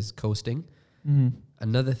scared of is coasting? Mm-hmm.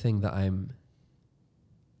 Another thing that I'm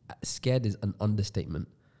scared is an understatement.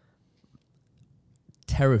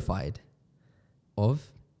 Terrified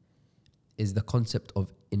of is the concept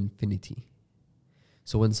of infinity.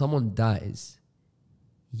 So when someone dies,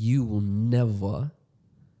 you will never,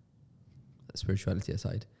 spirituality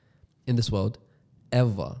aside, in this world,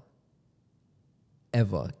 ever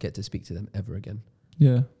get to speak to them ever again.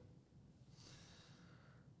 Yeah.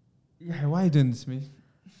 Yeah, why are you doing this to me?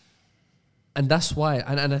 And that's why,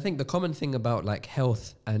 and I think the common thing about like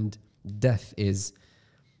health and death is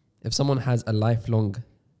if someone has a lifelong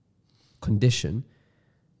condition,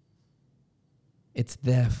 it's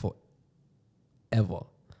there forever.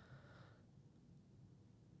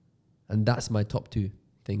 And that's my top 2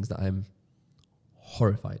 things that I'm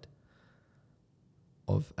horrified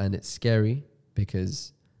of. And it's scary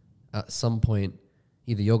because at some point,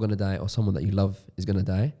 either you're going to die or someone that you love is going to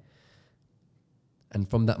die. And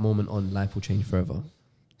from that moment on, life will change forever.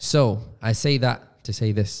 So I say that to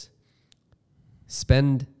say this.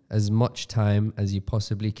 Spend as much time as you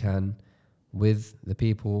possibly can with the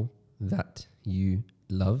people that you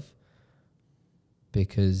love,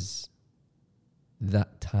 because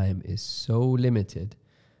that time is so limited.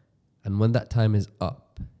 And when that time is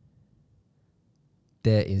up,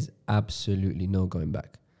 there is absolutely no going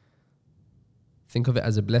back. Think of it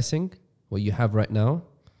as a blessing, what you have right now,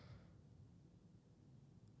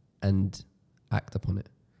 and act upon it.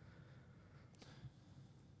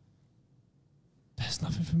 There's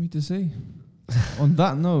nothing for me to say. On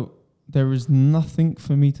that note, there is nothing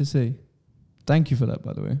for me to say. Thank you for that,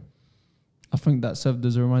 by the way. I think that served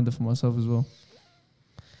as a reminder for myself as well.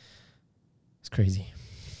 It's crazy.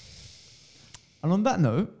 And on that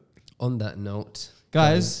note,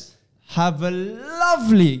 guys, have a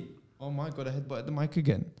lovely... Oh my God, I headbutted the mic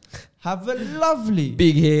again. Have a lovely...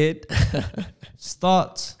 Big head.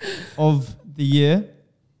 start of the year.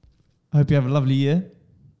 I hope you have a lovely year.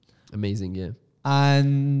 Amazing year.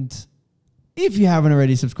 And if you haven't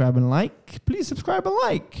already subscribed and like, please subscribe and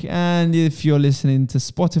like. And if you're listening to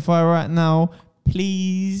Spotify right now,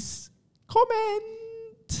 please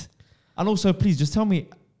comment. And also, please just tell me,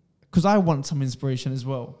 because I want some inspiration as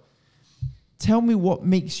well. Tell me what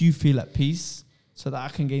makes you feel at peace so that I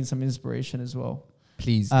can gain some inspiration as well.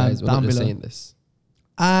 Please, guys, we're not just saying this.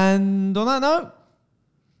 And on that note,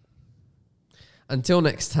 until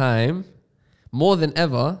next time, more than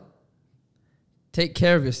ever, take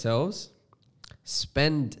care of yourselves.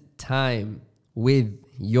 Spend time with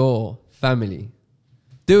your family.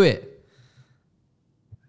 Do it.